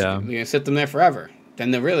 You're gonna sit them there forever.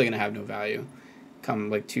 Then they're really gonna have no value. Come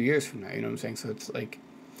like 2 years from now. You know what I'm saying? So it's like,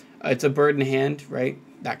 it's a bird in the hand, right?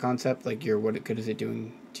 That concept. Like what good is it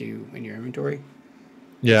doing to you in your inventory?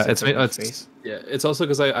 yeah, It's it's also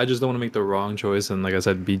because I just don't want to make the wrong choice, and like I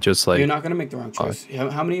said, be just like You're not gonna make the wrong choice.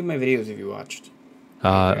 How many of my videos have you watched?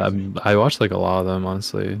 I watched like a lot of them,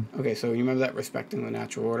 honestly. Okay, so you remember that respecting the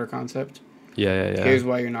natural order concept? Yeah. Here's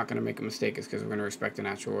why you're not going to make a mistake, is because we're going to respect the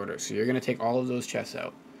natural order. So you're going to take all of those chests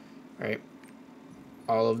out, right?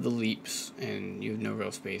 All of the leaps, and you have no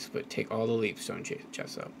real space, but take all the leap stone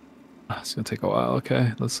chests out. It's gonna take a while.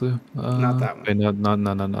 Okay, let's do. Not that one. Wait,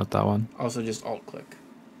 not that one. Also, just alt-click.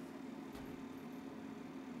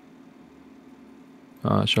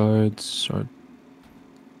 Shards.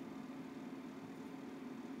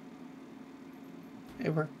 It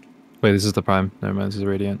worked. Wait, this is the prime. Never mind. This is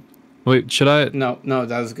radiant. Wait, should I? No,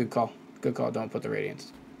 that was a good call. Good call. Don't put the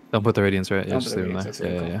radiance. Don't put the radiance, right? Yeah, Don't just put the leave them radiance, there.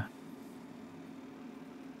 that's a good Yeah.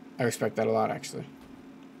 I respect that a lot, actually.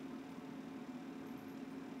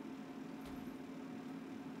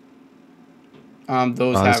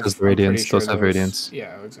 Those Oh, have this is I'm pretty radiance. sure Those have radiance.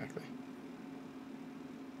 Yeah, exactly.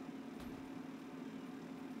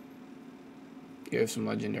 You have some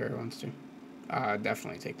legendary ones too.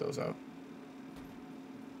 Definitely take those out.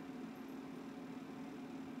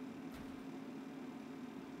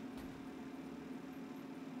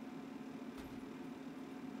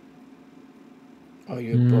 Oh,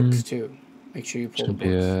 you have books too. Make sure you pull Should the be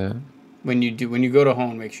books. When you go to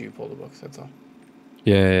home, make sure you pull the books. That's all.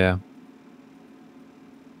 Yeah.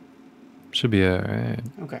 Should be alright.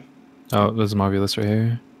 Okay. Oh, there's Marvelous right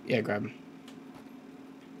here. Yeah, grab them.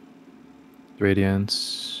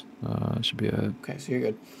 Radiance. Should be a. Okay, so you're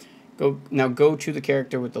good. Go to the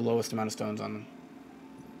character with the lowest amount of stones on them.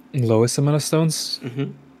 Lowest amount of stones?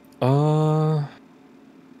 Mm-hmm.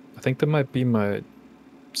 I think that might be my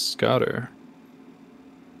scouter.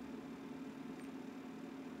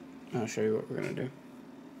 I'll show you what we're gonna do.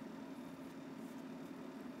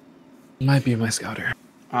 Might be my scouter.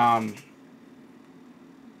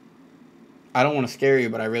 I don't want to scare you,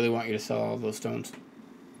 but I really want you to sell all those stones.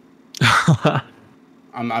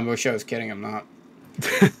 I wish I was kidding. I'm not.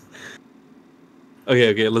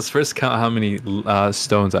 Okay. Let's first count how many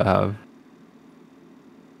stones I have.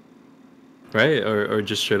 Right? Or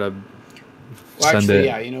just straight up Well, send actually, it.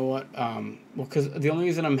 yeah. You know what? Because the only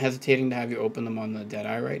reason I'm hesitating to have you open them on the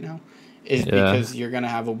Deadeye right now is because you're gonna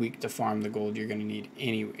have a week to farm the gold you're gonna need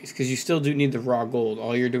anyways. Because you still do need the raw gold.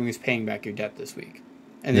 All you're doing is paying back your debt this week,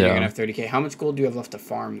 and then you're gonna have 30K. How much gold do you have left to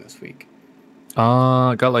farm this week?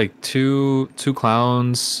 Got like two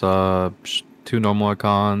clowns, two normal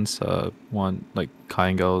icons, one like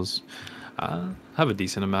kind girls. Have a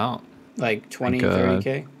decent amount. Like 20, Like,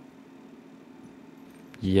 30K?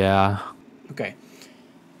 Yeah. Okay.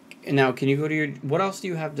 And now, can you go to your... What else do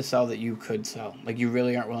you have to sell that you could sell? Like, you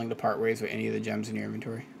really aren't willing to part ways with any of the gems in your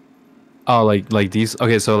inventory? Oh, like these.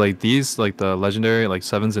 Okay, so like these, like the legendary, like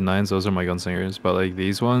 7s and 9s, those are my gunslingers. But like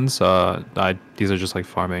these ones, these are just like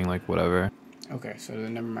farming, like whatever. Okay, so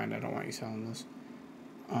then never mind. I don't want you selling those.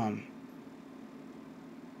 All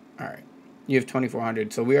right. You have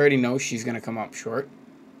 2,400. So we already know she's gonna come up short,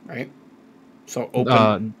 right? So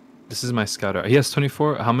open. This is my scouter. He has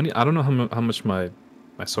 24. How many? I don't know how much my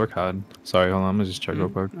Sork had. Sorry, hold on. I'm gonna just check real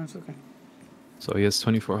quick. No, it's okay. So he has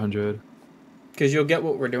 2,400. Because you'll get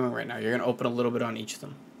what we're doing right now. You're gonna open a little bit on each of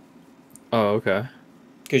them. Oh, okay.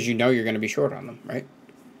 Because you know you're gonna be short on them, right?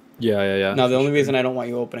 Yeah. Now the only reason I don't want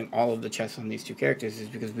you opening all of the chests on these two characters is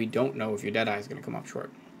because we don't know if your Deadeye is gonna come up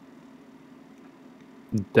short.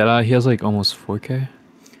 Deadeye, he has like almost 4K.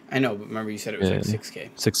 I know, but remember you said it was like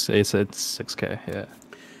 6K. 6K, yeah.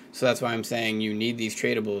 So that's why I'm saying you need these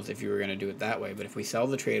tradables if you were going to do it that way. But if we sell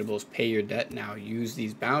the tradables, pay your debt now, use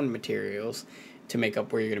these bound materials to make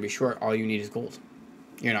up where you're going to be short, all you need is gold.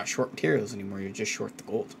 You're not short materials anymore. You're just short the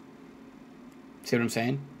gold. See what I'm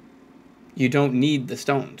saying? You don't need the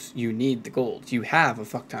stones. You need the gold. You have a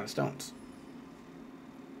fuck ton of stones.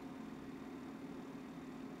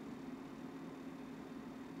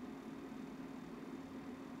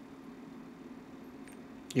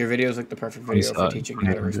 Your video's like the perfect video for teaching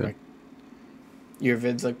how to respect. Your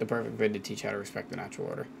vid's like the perfect vid to teach how to respect the natural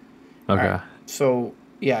order. Okay. Right. So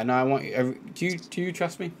yeah, no, I want you. Do you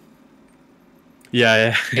trust me?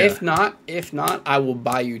 Yeah. If not, I will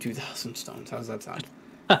buy you 2,000 stones. How's that sound?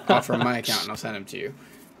 From my account, and I'll send them to you.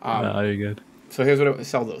 No, you're good. So here's what I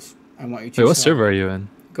sell those. I want you to. Wait, what server are you in?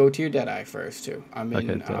 Go to your Deadeye first too. I'm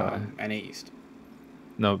in Deadeye. NA East.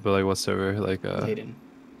 No, but like what server? Like Layden.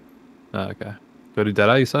 Okay. Go to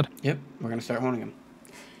Deadeye, you said? Yep, we're gonna start honing them.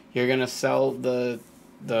 You're gonna sell the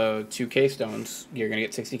 2K stones. You're gonna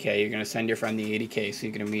get 60K. You're gonna send your friend the 80K, so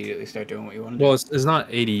you can immediately start doing what you want to do. Well, it's not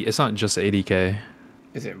 80. It's not just 80K.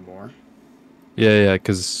 Is it more? Yeah,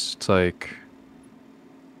 because it's like.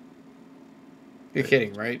 You're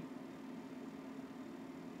kidding, right?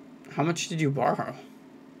 How much did you borrow?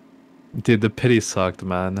 Dude, the pity sucked,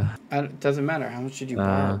 man. It doesn't matter. How much did you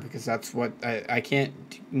borrow? Because that's what I can't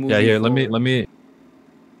move. Yeah, here, let forward. me.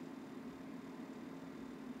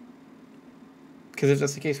 Because if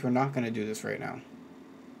that's the case, we're not going to do this right now.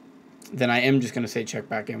 Then I am just going to say check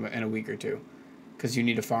back in a week or two. Because you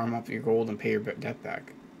need to farm up your gold and pay your debt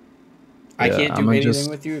back. I can't do anything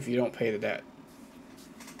with you if you don't pay the debt.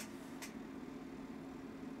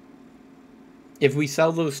 If we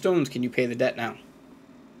sell those stones, can you pay the debt now?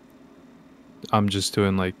 I'm just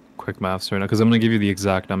doing like quick maths right now because I'm gonna give you the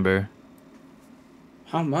exact number.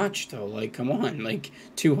 How much though? Like, come on, like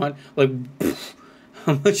 200. Like,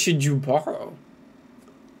 how much should you borrow?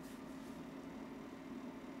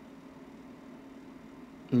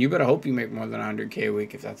 And you better hope you make more than 100K a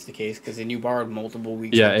week if that's the case, because then you borrowed multiple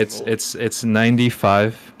weeks. Yeah, it's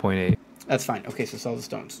 95.8. That's fine. Okay, so sell the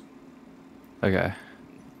stones. Okay.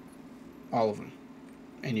 All of them,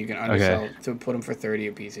 and you can undersell to put them for 30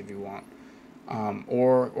 a piece if you want.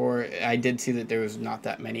 Or I did see that there was not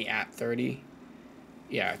that many at 30.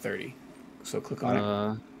 Yeah, 30. So click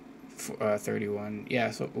on it. 31. Yeah,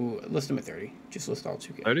 so list them at 30. Just list all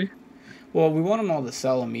 2K. 30? Well, we want them all to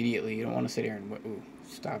sell immediately. You don't want to sit here and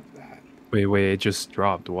stop that. Wait, it just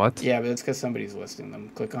dropped. What? Yeah, but it's because somebody's listing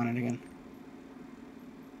them. Click on it again.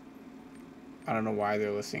 I don't know why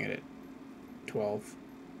they're listing it at 12.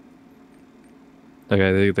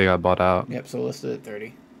 Okay, they got bought out. Yep, so list it at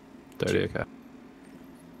 30. 30, okay.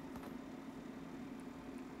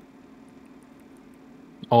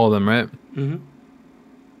 All of them, right? Mm-hmm.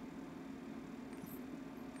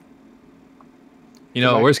 You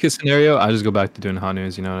know, worst case scenario, I just go back to doing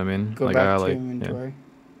Hanus, you know what I mean? Go like, back to inventory.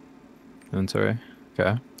 Yeah. Inventory.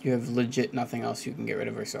 Okay. You have legit nothing else you can get rid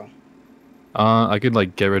of or sell. I could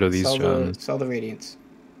like get rid of these gems. Sell the radiants.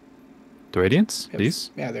 The radiants? Yep.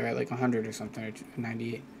 These? Yeah, they're at like 100 or something, or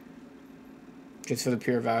 98. Just for the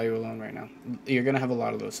pure value alone right now. You're going to have a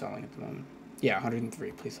lot of those selling at the moment. Yeah,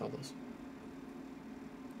 103. Please sell those.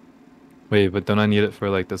 Wait, but don't I need it for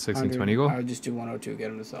like the 1620 goal? I would just do 102, get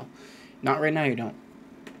them to sell. Not right now, you don't.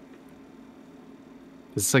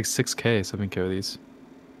 It's like 6K, 7K of these.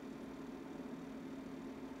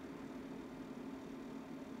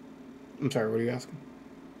 I'm sorry, what are you asking?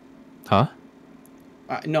 Huh?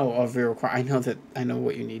 No, of your requirement. I know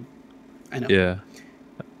what you need. I know. Yeah.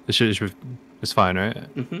 It's fine,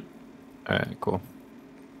 right? Mm-hmm. Alright, cool.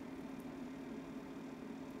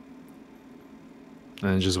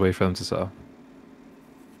 And just wait for them to sell.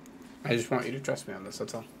 I just want you to trust me on this,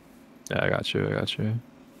 that's all. Yeah, I got you.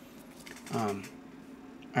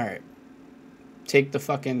 Alright. Take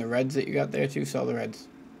the reds that you got there too, sell the reds.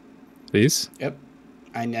 These? Yep.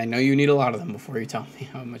 I know you need a lot of them before you tell me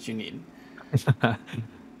how much you need.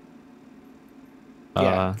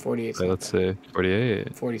 Yeah, 48. Let's say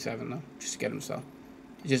 48. 47 though, just to get them to sell.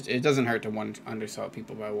 It doesn't hurt to undersell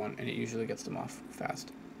people by one, and it usually gets them off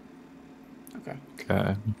fast. Okay.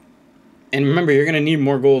 And remember, you're gonna need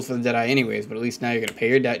more gold for the Deadeye anyways, but at least now you're gonna pay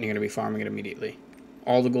your debt and you're gonna be farming it immediately.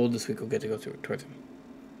 All the gold this week will get to go towards him.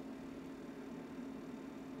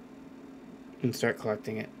 And start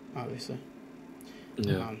collecting it, obviously.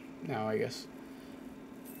 Yeah. Now I guess.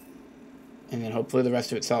 And then hopefully the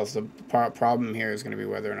rest of it sells. The problem here is going to be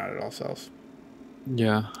whether or not it all sells.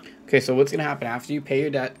 Yeah. Okay, so what's going to happen after you pay your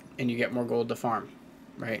debt and you get more gold to farm,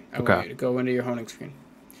 right? I want you to go into your honing screen.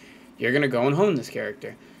 You're going to go and hone this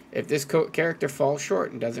character. If this character falls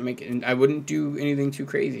short and doesn't make it, and I wouldn't do anything too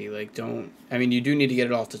crazy. Like, you do need to get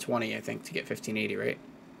it all to 20, I think, to get 1580, right?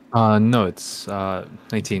 No, it's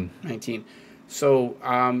 19. 19. So,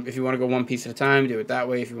 if you want to go one piece at a time, do it that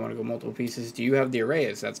way. If you want to go multiple pieces, do you have the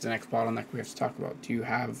arrays? That's the next bottleneck we have to talk about. Do you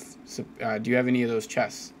have any of those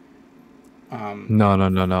chests? No, no,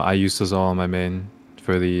 no, no. I used this all on my main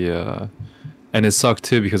for the and it sucked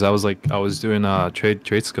too because I was doing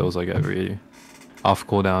trade skills like every off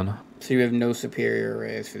cooldown. So you have no superior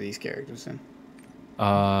arrays for these characters then?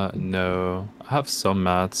 No. I have some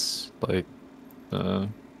mats like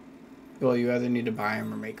Well, you either need to buy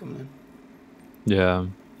them or make them then. yeah.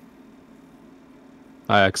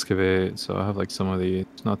 I excavate, so I have like some of the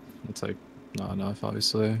it's like not enough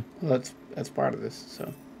obviously. Well, that's part of this.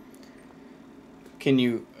 So, can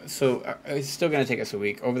you? So it's still gonna take us a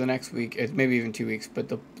week. Over the next week, maybe even 2 weeks. But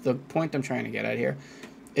the point I'm trying to get at here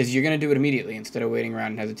is you're gonna do it immediately instead of waiting around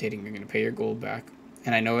and hesitating. You're gonna pay your gold back.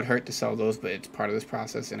 And I know it hurt to sell those, but it's part of this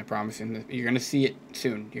process. And I promise you're gonna see it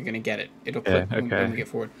soon. You're gonna get it. It'll click when we get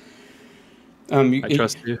forward. I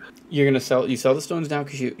trust you. You're gonna sell. You sell the stones now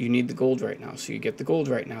because you need the gold right now. So you get the gold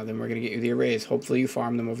right now. Then we're gonna get you the arrays. Hopefully you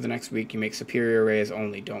farm them over the next week. You make superior arrays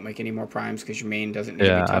only. Don't make any more primes because your main doesn't need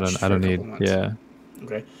to be touched I don't for a need. couple months. Yeah.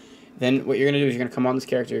 Okay. Then what you're gonna do is you're gonna come on this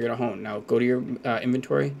character. You're gonna hone. Now go to your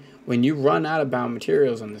inventory. When you run out of bound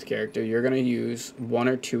materials on this character, you're gonna use 1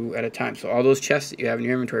 or 2 at a time. So all those chests that you have in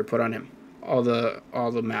your inventory, put on him. All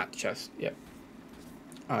the mat chests. Yep.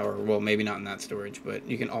 Or well, maybe not in that storage, but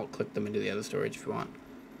you can alt click them into the other storage if you want.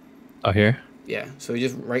 Oh, here? Yeah, so you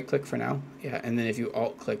just right click for now. Yeah, and then if you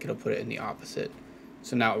alt click, it'll put it in the opposite.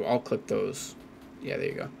 So now alt click those. Yeah, there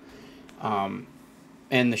you go.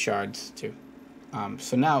 And the shards too.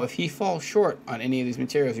 So now if he falls short on any of these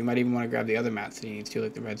materials, you might even want to grab the other mats that he needs to,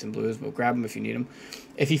 like the reds and blues, but grab them if you need them.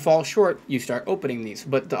 If he falls short, you start opening these.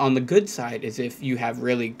 But on the good side is if you have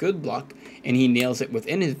really good luck and he nails it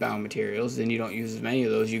within his bound materials, then you don't use as many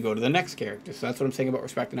of those, you go to the next character. So that's what I'm saying about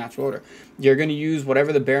respect the natural order. You're going to use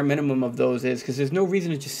whatever the bare minimum of those is, because there's no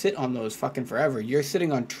reason to just sit on those fucking forever. You're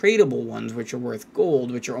sitting on tradable ones, which are worth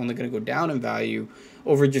gold, which are only going to go down in value,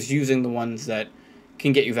 over just using the ones that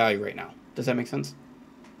can get you value right now. Does that make sense?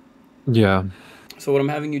 Yeah. So what I'm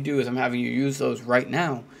having you do is I'm having you use those right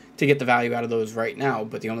now to get the value out of those right now.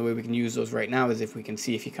 But the only way we can use those right now is if we can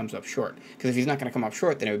see if he comes up short. Because if he's not going to come up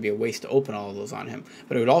short, then it would be a waste to open all of those on him.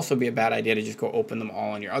 But it would also be a bad idea to just go open them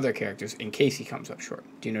all on your other characters in case he comes up short.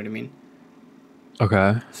 Do you know what I mean?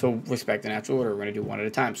 Okay. So respect the natural order. We're going to do one at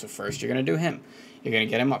a time. So first you're going to do him. You're going to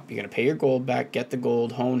get him up. You're going to pay your gold back, get the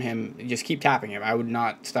gold, hone him. Just keep tapping him. I would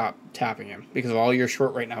not stop tapping him because all you're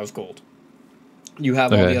short right now is gold. You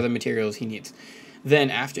have all the other materials he needs.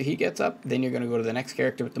 Then after he gets up, then you're going to go to the next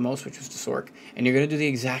character with the most, which was the Sork, and you're going to do the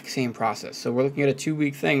exact same process. So we're looking at a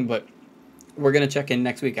 2-week thing, but we're going to check in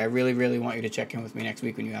next week. I really, really want you to check in with me next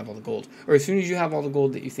week when you have all the gold. Or as soon as you have all the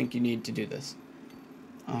gold that you think you need to do this.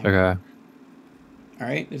 Okay. All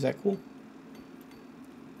right? Is that cool?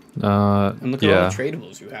 And look at all the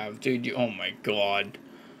tradables you have. Dude, oh my god.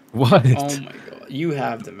 What? Oh my god. You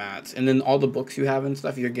have the mats. And then all the books you have and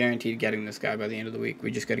stuff, you're guaranteed getting this guy by the end of the week.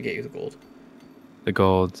 We just got to get you the gold. The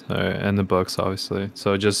gold, and the books, obviously.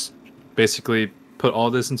 So just basically put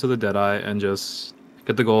all this into the Deadeye and just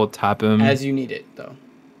get the gold, tap him. As you need it, though.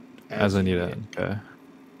 As I need it. Okay.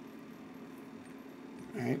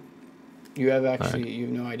 Alright. You have you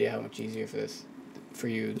have no idea how much easier for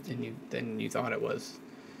you than you thought it was.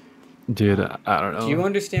 Dude, I don't know. Do you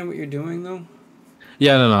understand what you're doing, though?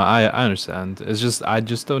 Yeah, no, I understand. It's just I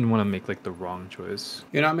just don't want to make like the wrong choice.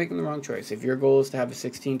 You're not making the wrong choice. If your goal is to have a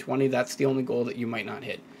 1620, that's the only goal that you might not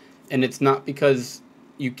hit. And it's not because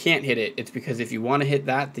you can't hit it. It's because if you want to hit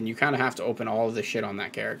that, then you kind of have to open all of the shit on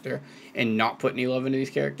that character and not put any love into these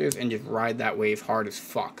characters and just ride that wave hard as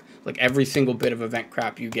fuck. Like every single bit of event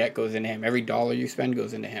crap you get goes into him. Every dollar you spend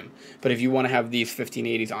goes into him. But if you want to have these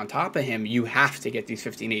 1580s on top of him, you have to get these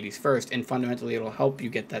 1580s first. And fundamentally, it'll help you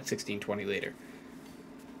get that 1620 later.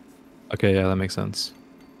 Okay, yeah, that makes sense.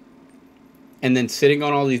 And then sitting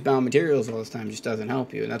on all these bound materials all this time just doesn't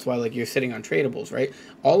help you. And that's why, like, you're sitting on tradables, right?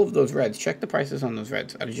 All of those reds. Check the prices on those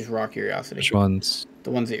reds out of just raw curiosity. Which ones?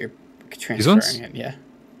 The ones that you're transferring in, yeah.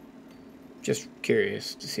 Just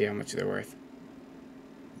curious to see how much they're worth.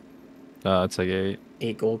 It's like 8.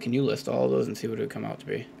 8 gold. Can you list all of those and see what it would come out to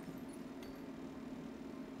be?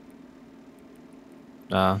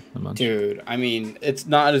 Not much. Dude, I mean, it's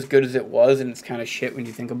not as good as it was, and it's kind of shit when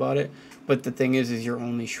you think about it. But the thing is you're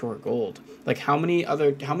only short gold. Like, how many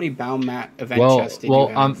bound mat event chests did you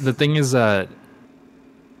have? The thing is that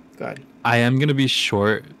Go ahead. I am gonna be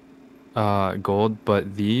short gold,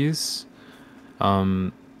 but these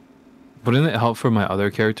wouldn't it help for my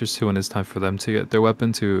other characters too when it's time for them to get their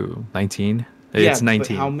weapon to 19? It's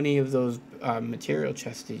 19. But how many of those material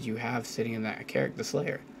chests did you have sitting in that character, the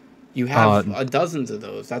Slayer? You have dozens of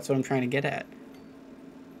those. That's what I'm trying to get at.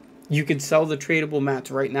 You could sell the tradable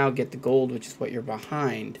mats right now, get the gold, which is what you're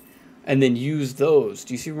behind, and then use those.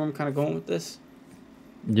 Do you see where I'm kind of going with this?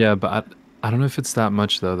 Yeah, but I don't know if it's that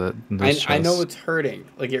much though, that those I know chests. it's hurting.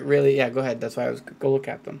 Like it really. Yeah, go ahead. That's why I was go look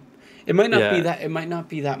at them. It might not be Yeah. that. It might not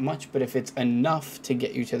be that much, but if it's enough to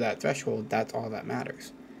get you to that threshold, that's all that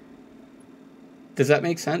matters. Does that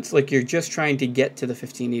make sense? Like you're just trying to get to the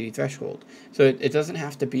 1580 threshold, so it doesn't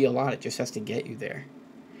have to be a lot. It just has to get you there.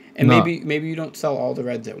 And No. maybe you don't sell all the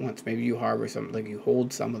reds at once. Maybe you harbor some, like you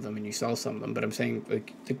hold some of them and you sell some of them. But I'm saying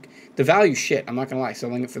like the value shit. I'm not gonna lie,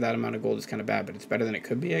 selling it for that amount of gold is kind of bad, but it's better than it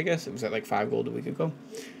could be. I guess it was at like 5 gold a week ago.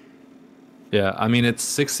 Yeah, I mean it's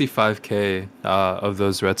 65k of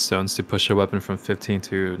those redstones to push a weapon from 15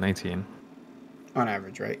 to 19. On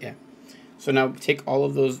average, right? Yeah. So now take all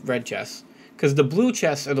of those red chests, because the blue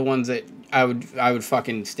chests are the ones that I would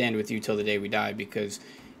fucking stand with you till the day we die, because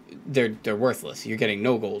they're worthless. You're getting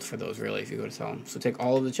no gold for those really if you go to sell them. So take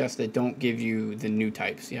all of the chests that don't give you the new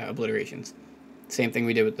types. Yeah, obliterations. Same thing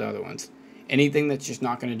we did with the other ones. Anything that's just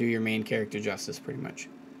not going to do your main character justice, pretty much.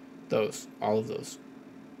 Those, all of those.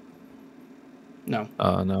 No.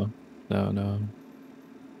 No. No, no.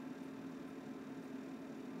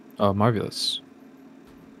 Oh, marvelous.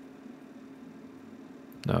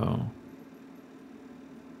 No.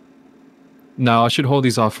 No, I should hold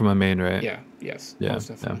these off for my main, right? Yeah. Yes. Yeah. Most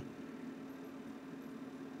definitely.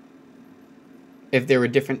 If there were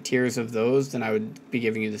different tiers of those, then I would be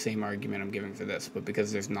giving you the same argument I'm giving for this. But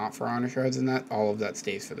because there's not for honor shards in that, all of that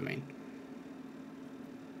stays for the main.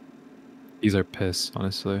 These are piss,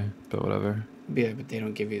 honestly, but whatever. Yeah, but they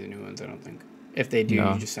don't give you the new ones, I don't think. If they do,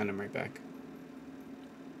 No. you just send them right back.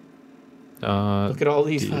 Uh, Look at all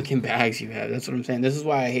these dude. fucking bags you have. That's what I'm saying. This is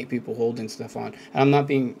why I hate people holding stuff on. And I'm not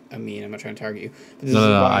being mean. I'm not trying to target you. But this is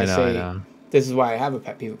No, why I know, I say know. this is why I have a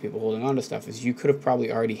pet peeve of people holding on to stuff. Is you could have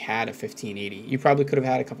probably already had a 1580. You probably could have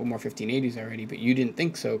had a couple more 1580s already, but you didn't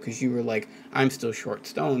think so because you were like, I'm still short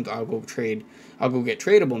stones. I'll go get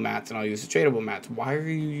tradable mats and I'll use the tradable mats. Why are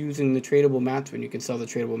you using the tradable mats when you can sell the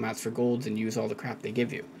tradable mats for golds and use all the crap they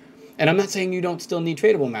give you? And I'm not saying you don't still need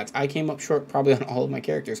tradable mats. I came up short probably on all of my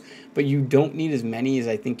characters, but you don't need as many as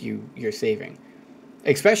I think you're saving,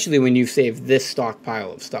 especially when you've saved this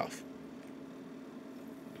stockpile of stuff.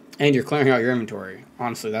 And you're clearing out your inventory.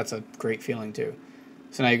 Honestly, that's a great feeling too.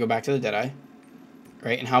 So now you go back to the Deadeye,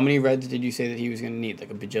 right? And how many reds did you say that he was going to need? Like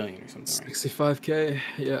a bajillion or something, right? 65k.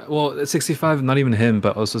 Yeah. Well, 65, not even him,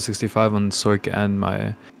 but also 65 on Sork and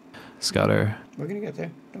my Scouter. We're going to get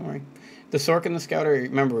there. Don't worry. The Sork and the Scouter,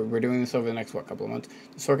 remember, we're doing this over the next, couple of months?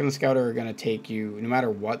 The Sork and the Scouter are going to take you, no matter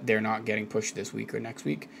what, they're not getting pushed this week or next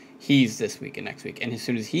week. He's this week and next week. And as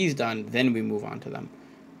soon as he's done, then we move on to them.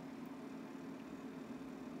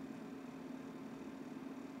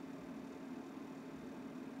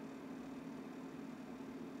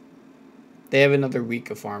 They have another week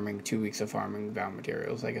of farming, 2 weeks of farming bound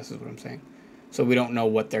materials, I guess is what I'm saying. So we don't know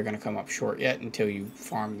what they're going to come up short yet until you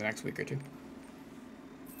farm the next week or two.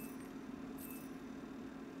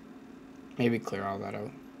 Maybe clear all that out.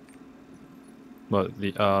 What,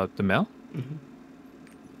 the mail? Mm-hmm.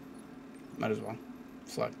 Might as well.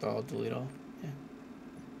 Select all, delete all. Yeah.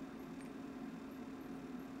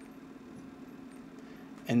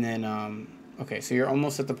 And then, okay, so you're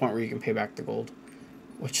almost at the point where you can pay back the gold,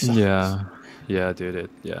 which sucks. Yeah. Yeah, dude.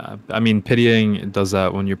 Yeah. I mean, pitying does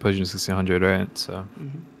that when you're pushing 1600, right? So.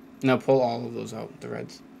 Mm-hmm. Now pull all of those out, the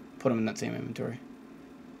reds. Put them in that same inventory.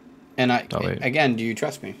 And again, do you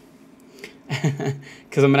trust me?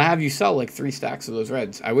 Because I'm going to have you sell like 3 stacks of those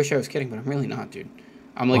reds. I wish I was kidding, but I'm really not, dude.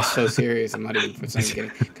 I'm like so serious. I'm not even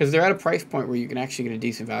kidding. Because they're at a price point where you can actually get a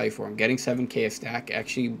decent value for them. Getting 7k a stack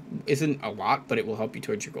actually isn't a lot, but it will help you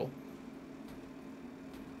towards your goal.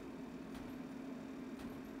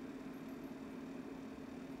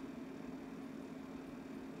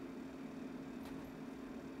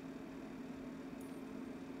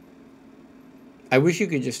 I wish you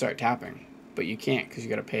could just start tapping, but you can't because you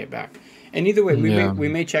got to pay it back. And either way, we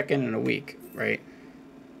may check in a week, right?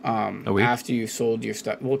 A week? After you sold your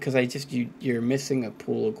stuff. Well, because you're missing a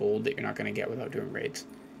pool of gold that you're not going to get without doing raids.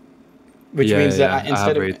 Which means that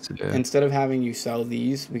instead of having you sell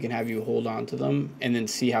these, we can have you hold on to them and then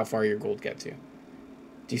see how far your gold gets you.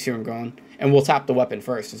 Do you see where I'm going? And we'll tap the weapon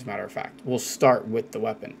first, as a matter of fact. We'll start with the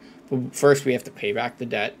weapon. But first, we have to pay back the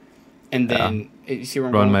debt, and then you see where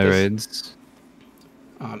I'm going with this? Raids.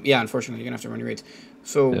 Yeah, unfortunately, you're gonna have to run your raids.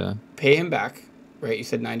 So pay him back, right? You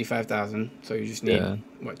said 95,000, so you just need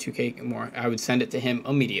what 2k more. I would send it to him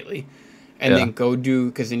immediately, And Yeah. then go do,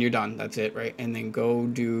 because then you're done. That's it, right? And then go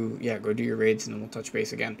do your raids, and then we'll touch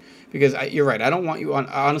base again. Because you're right. I don't want you on.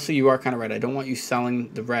 Honestly, you are kind of right. I don't want you selling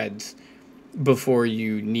the reds before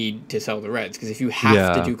you need to sell the reds. Because if you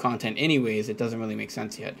have to Yeah. do content anyways, it doesn't really make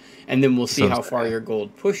sense yet. And then we'll see So I'm how far saying. your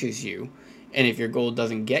gold pushes you. And if your gold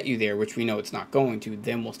doesn't get you there, which we know it's not going to,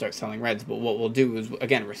 then we'll start selling reds. But what we'll do is,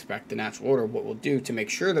 again, respect the natural order. What we'll do to make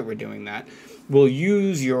sure that we're doing that, we'll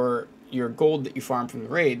use your gold that you farm from the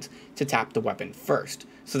raids to tap the weapon first.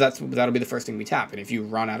 So that'll be the first thing we tap. And if you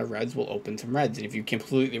run out of reds, we'll open some reds. And if you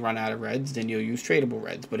completely run out of reds, then you'll use tradable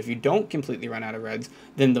reds. But if you don't completely run out of reds,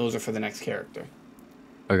 then those are for the next character.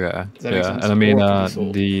 Okay. Does that make Yeah. sense? And I mean, Or it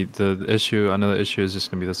can be sold. the issue, another issue is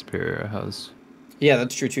just gonna be the superior house. Yeah,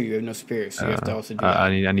 that's true too. You have no superiors, so you have to also do that.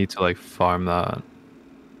 I need to like farm that.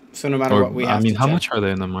 So no matter Or what, we I have mean, to how check. much are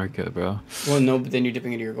they in the market, bro? Well, no, but then you're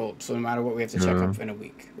dipping into your gold. So no matter what, we have to check Yeah. up in a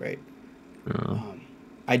week, right? Yeah.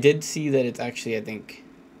 I did see that it's actually,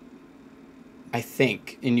 I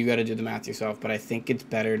think, and you got to do the math yourself, but I think it's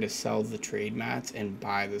better to sell the trade mats and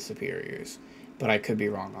buy the superiors. But I could be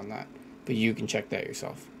wrong on that. But you can check that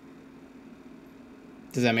yourself.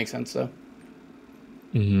 Does that make sense, though?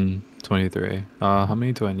 23. How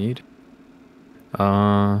many do I need?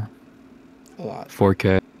 A lot.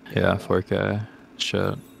 4K. Yeah, Yeah, a lot. 4K.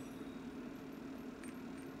 Shit.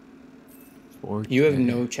 4K. You have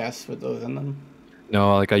no chests with those in them?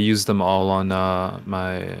 No, like I used them all on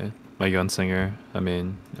my gunslinger. I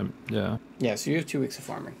mean, yeah. Yeah, so you have 2 weeks of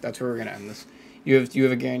farming. That's where we're going to end this. You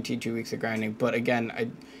have a guaranteed 2 weeks of grinding. But again,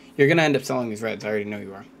 you're going to end up selling these reds. I already know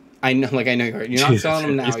you are. I know you are. You're not selling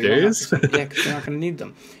them now. You serious? Yeah, because you're not going to need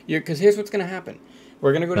them. Because here's what's going to happen.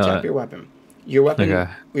 We're going to go to tap your weapon. Your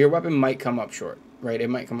weapon might come up short, right? It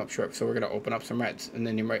might come up short. So we're going to open up some reds. And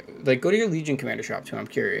then you might, go to your Legion Commander shop too. I'm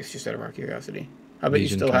curious, just out of our curiosity. I bet you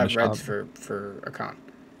Legion still have Commander reds shop. for Akkan.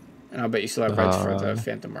 And I'll bet you still have reds for the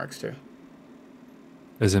Phantom Marks too.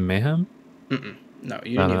 Is it Mayhem? Mm-mm. No,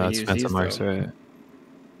 you No, didn't even that's use Phantom these, Marks, though. right?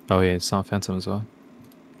 Oh yeah, it's not Phantom as well.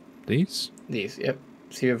 These? These, yep.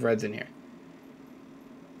 So you have reds in here.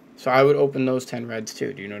 So I would open those 10 reds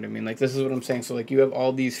too. Do you know what I mean? Like, this is what I'm saying. So, like, you have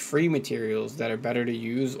all these free materials that are better to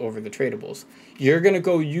use over the tradables. You're going to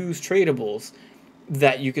go use tradables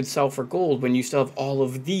that you could sell for gold when you still have all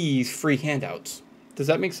of these free handouts. Does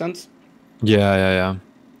that make sense? Yeah.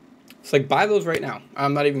 It's like, buy those right now.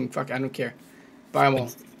 I'm not even, I don't care. Buy them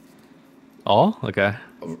all. All? Okay.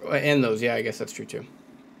 And those, yeah, I guess that's true too.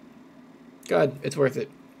 God, it's worth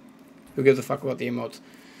it. Who gives a fuck about the emotes?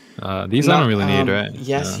 These I don't really need, right?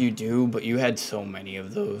 Yes, Yeah. you do, but you had so many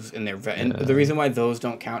of those, and and the reason why those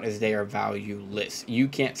don't count is they are valueless. You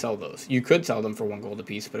can't sell those. You could sell them for 1 gold a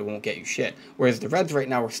piece, but it won't get you shit. Whereas the reds right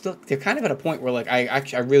now they're kind of at a point where, like,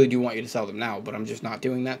 I really do want you to sell them now, but I'm just not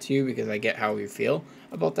doing that to you because I get how you feel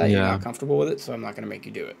about that. You're Yeah. not comfortable with it, so I'm not going to make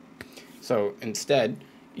you do it. So instead,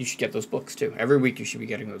 you should get those books too. Every week you should be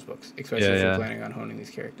getting those books, especially if you're planning on honing these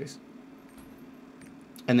characters.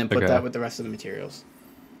 And then put that with the rest of the materials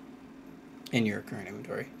in your current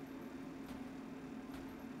inventory.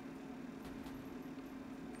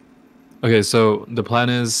 Okay, so the plan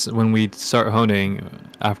is when we start honing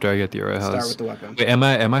after I get the Orejas. Start with the weapon. Wait,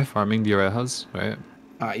 am I farming the Orejas, right?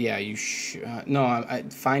 Yeah, you should. No, I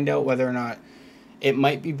find out whether or not it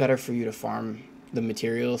might be better for you to farm the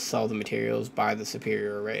materials, sell the materials, buy the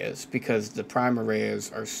superior arrays, because the prime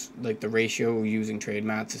arrays are like the ratio using trade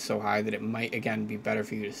mats is so high that it might again be better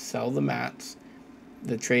for you to sell the mats,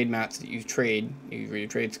 the trade mats that you trade, your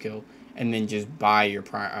trade skill, and then just buy your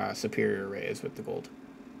superior arrays with the gold.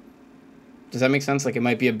 Does that make sense? Like, it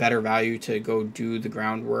might be a better value to go do the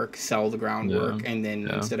groundwork, sell the groundwork, and then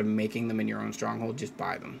instead of making them in your own stronghold, just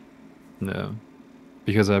buy them. Yeah.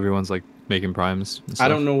 Because everyone's like making primes. I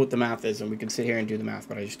don't know what the math is, and we can sit here and do the math,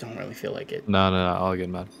 but I just don't really feel like it. No, I'll get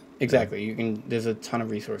mad. Exactly. You can. There's a ton of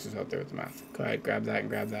resources out there with the math. Go ahead, grab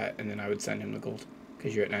that, and then I would send him the gold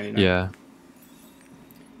because you're at 99. Yeah.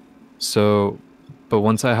 So, but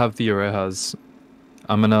once I have the Orejas,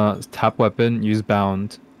 I'm gonna tap weapon, use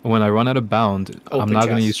bound. When I run out of bound, I'm not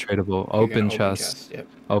gonna use tradable. Open chest. Yep.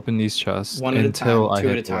 Open these chests One at until a time, I two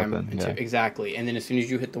hit at a the time. weapon. Yeah. Exactly. And then as soon as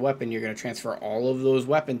you hit the weapon, you're gonna transfer all of those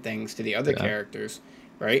weapon things to the other characters,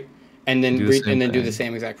 right? And then do the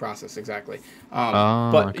same exact process. Exactly.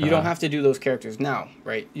 But you don't have to do those characters now,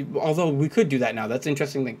 right? Although we could do that now. That's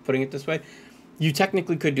interesting. Like, putting it this way. You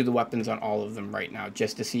technically could do the weapons on all of them right now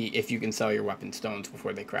just to see if you can sell your weapon stones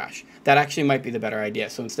before they crash. That actually might be the better idea.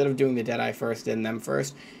 So instead of doing the Deadeye first, then them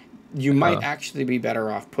first, you might actually be better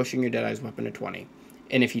off pushing your Deadeye's weapon to 20.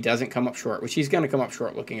 And if he doesn't come up short, which he's going to come up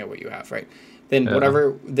short looking at what you have, right? Then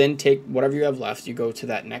Yeah. then take whatever you have left, you go to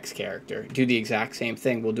that next character, do the exact same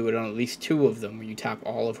thing. We'll do it on at least 2 of them where you tap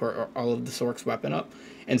all of the Sork's weapon up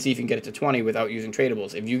and see if you can get it to 20 without using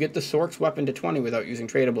tradables. If you get the Sork's weapon to 20 without using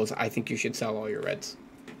tradables, I think you should sell all your reds.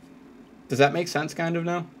 Does that make sense kind of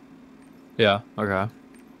now? Yeah. Okay.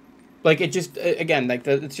 Like, it just, again, like,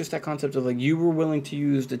 it's just that concept of, like, you were willing to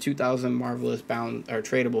use the 2,000 marvelous bound or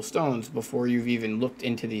tradable stones before you've even looked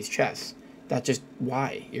into these chests. That's just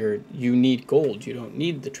why. You need gold. You don't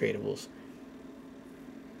need the tradables.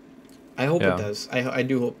 I hope it Yeah. does. I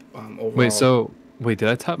do hope, overall. Wait, did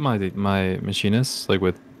I tap my machinist like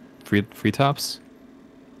with free taps?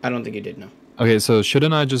 I don't think you did, no. Okay, so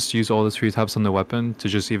shouldn't I just use all the free taps on the weapon to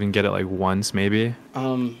just even get it like once maybe?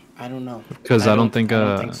 I don't know. Because I don't think I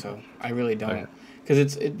don't think so. I really okay. don't.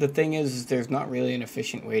 Because the thing is there's not really an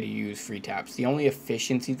efficient way to use free taps. The only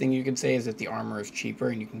efficiency thing you can say is that the armor is cheaper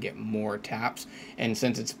and you can get more taps. And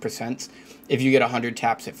since it's percents, if you get 100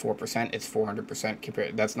 taps at 4%, it's 400%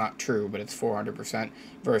 compared. That's not true, but it's 400%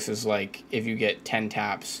 versus like if you get 10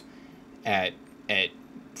 taps at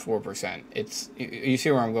 4%. It's, you see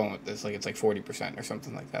where I'm going with this? Like it's like 40% or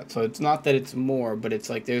something like that. So it's not that it's more, but it's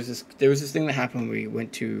like there was this thing that happened when we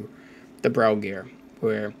went to the Brow gear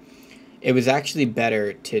where it was actually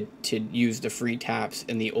better to use the free taps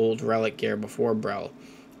in the old relic gear before Brel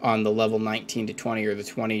on the level 19 to 20 or the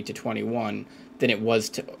 20 to 21 than it was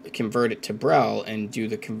to convert it to Brel and do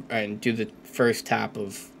the first tap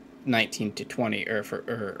of 19 to 20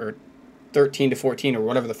 or 13 to 14 or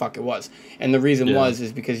whatever the fuck it was. And the reason Yeah.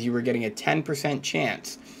 is because you were getting a 10%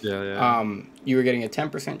 chance. Yeah. You were getting a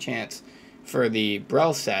 10% chance for the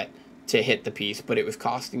Brel set to hit the piece, but it was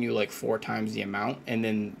costing you like 4 times the amount. And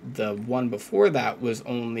then the one before that was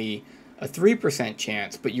only a 3%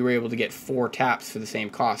 chance, but you were able to get 4 taps for the same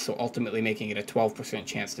cost, so ultimately making it a 12%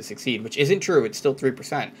 chance to succeed, which isn't true. It's still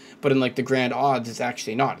 3%, but in like the grand odds, it's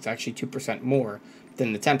actually not. It's actually 2% more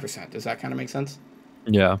than the 10%. Does that kind of make sense?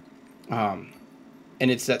 Yeah. And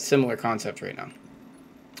it's that similar concept right now.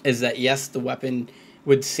 Is that yes, the weapon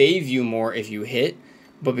would save you more if you hit,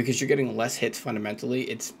 but because you're getting less hits fundamentally,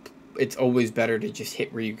 it's always better to just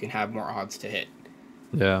hit where you can have more odds to hit.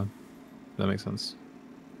 Yeah. That makes sense.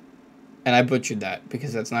 And I butchered that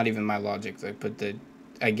because that's not even my logic.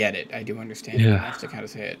 I get it. I do understand it Yeah. enough to kind of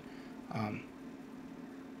say it.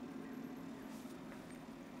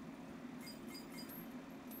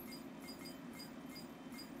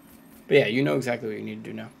 But yeah, you know exactly what you need to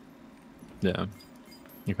do now. Yeah.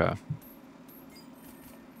 Okay.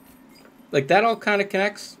 Like that all kind of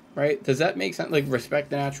connects, right? Does that make sense? Like respect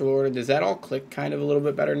the natural order. Does that all click kind of a little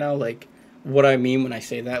bit better now? Like what I mean when I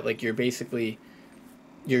say that, like you're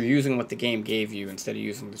using what the game gave you instead of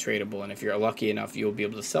using the tradable. And if you're lucky enough, you'll be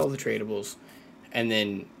able to sell the tradables, and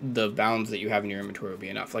then the bounds that you have in your inventory will be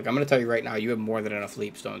enough. Like I'm going to tell you right now, you have more than enough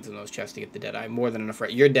leap stones in those chests to get the Deadeye. More than enough.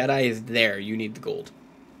 Right? Your Deadeye is there. You need the gold.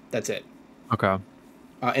 That's it. Okay.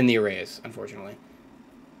 In the arrays, unfortunately.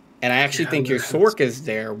 And I actually think your Sork is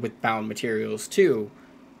there with bound materials too.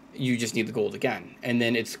 You just need the gold again. And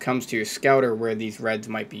then it comes to your Scouter where these reds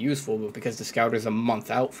might be useful, but because the Scouter's a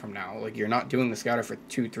month out from now, like you're not doing the Scouter for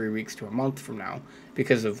 2-3 weeks to a month from now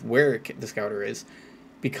because of where the Scouter is.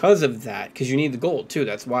 Because of that, because you need the gold too.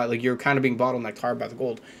 That's why like you're kind of being bottlenecked hard by the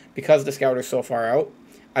gold. Because the Scouter's so far out,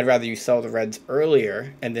 I'd rather you sell the reds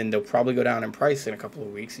earlier, and then they'll probably go down in price in a couple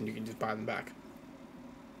of weeks, and you can just buy them back.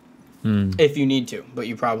 If you need to, but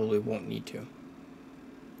you probably won't need to.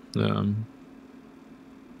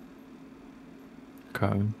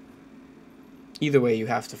 Okay. Either way, you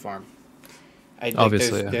have to farm.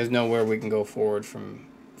 Obviously, there's nowhere we can go forward from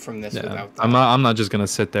this without that. I'm not just gonna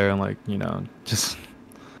sit there and like just.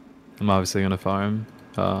 I'm obviously gonna farm.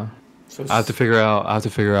 So I have to figure out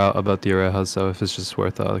about the Orejas, so if it's just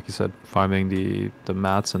worth like you said, farming the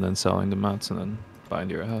mats and then selling the mats and then buying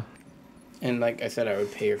the Oreja. And like I said, I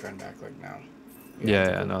would pay your friend back like now.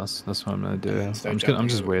 Yeah, no, that's what I'm gonna do. I'm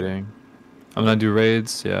just over. waiting. I'm gonna do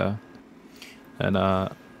raids, yeah. And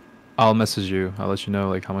I'll message you. I'll let you know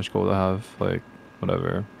like how much gold I have, like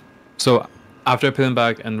whatever. So after I pay them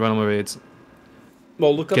back and run all my raids.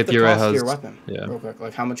 Well, look up get the cost of your weapon. Yeah. Real quick.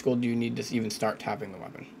 Like how much gold do you need to even start tapping the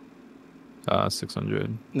weapon?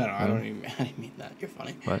 600. No, I didn't mean that. You're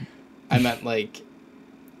funny. What? I meant like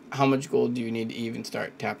how much gold do you need to even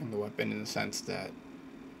start tapping the weapon in the sense that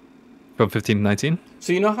From 15 to 19?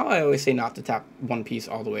 So you know how I always say not to tap one piece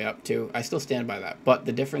all the way up too? I still stand by that. But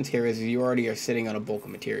the difference here is you already are sitting on a bulk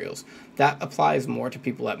of materials. That applies more to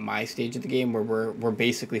people at my stage of the game where we're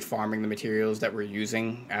basically farming the materials that we're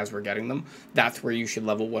using as we're getting them. That's where you should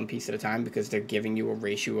level one piece at a time because they're giving you a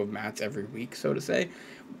ratio of mats every week, so to say.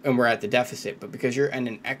 And we're at the deficit. But because you're in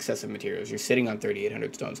an excess of materials, you're sitting on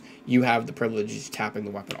 3,800 stones, you have the privilege of tapping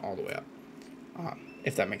the weapon all the way up.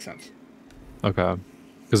 If that makes sense. Okay.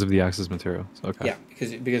 Because of the access materials. Okay. Yeah,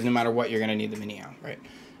 because no matter what, you're going to need the mini out, right?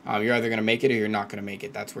 You're either going to make it or you're not going to make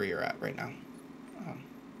it. That's where you're at right now.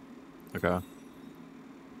 Okay.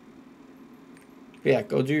 Yeah,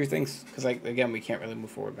 go do your things. Because, like, again, we can't really move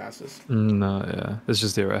forward past this. No, yeah. It's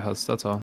just the right house. That's all.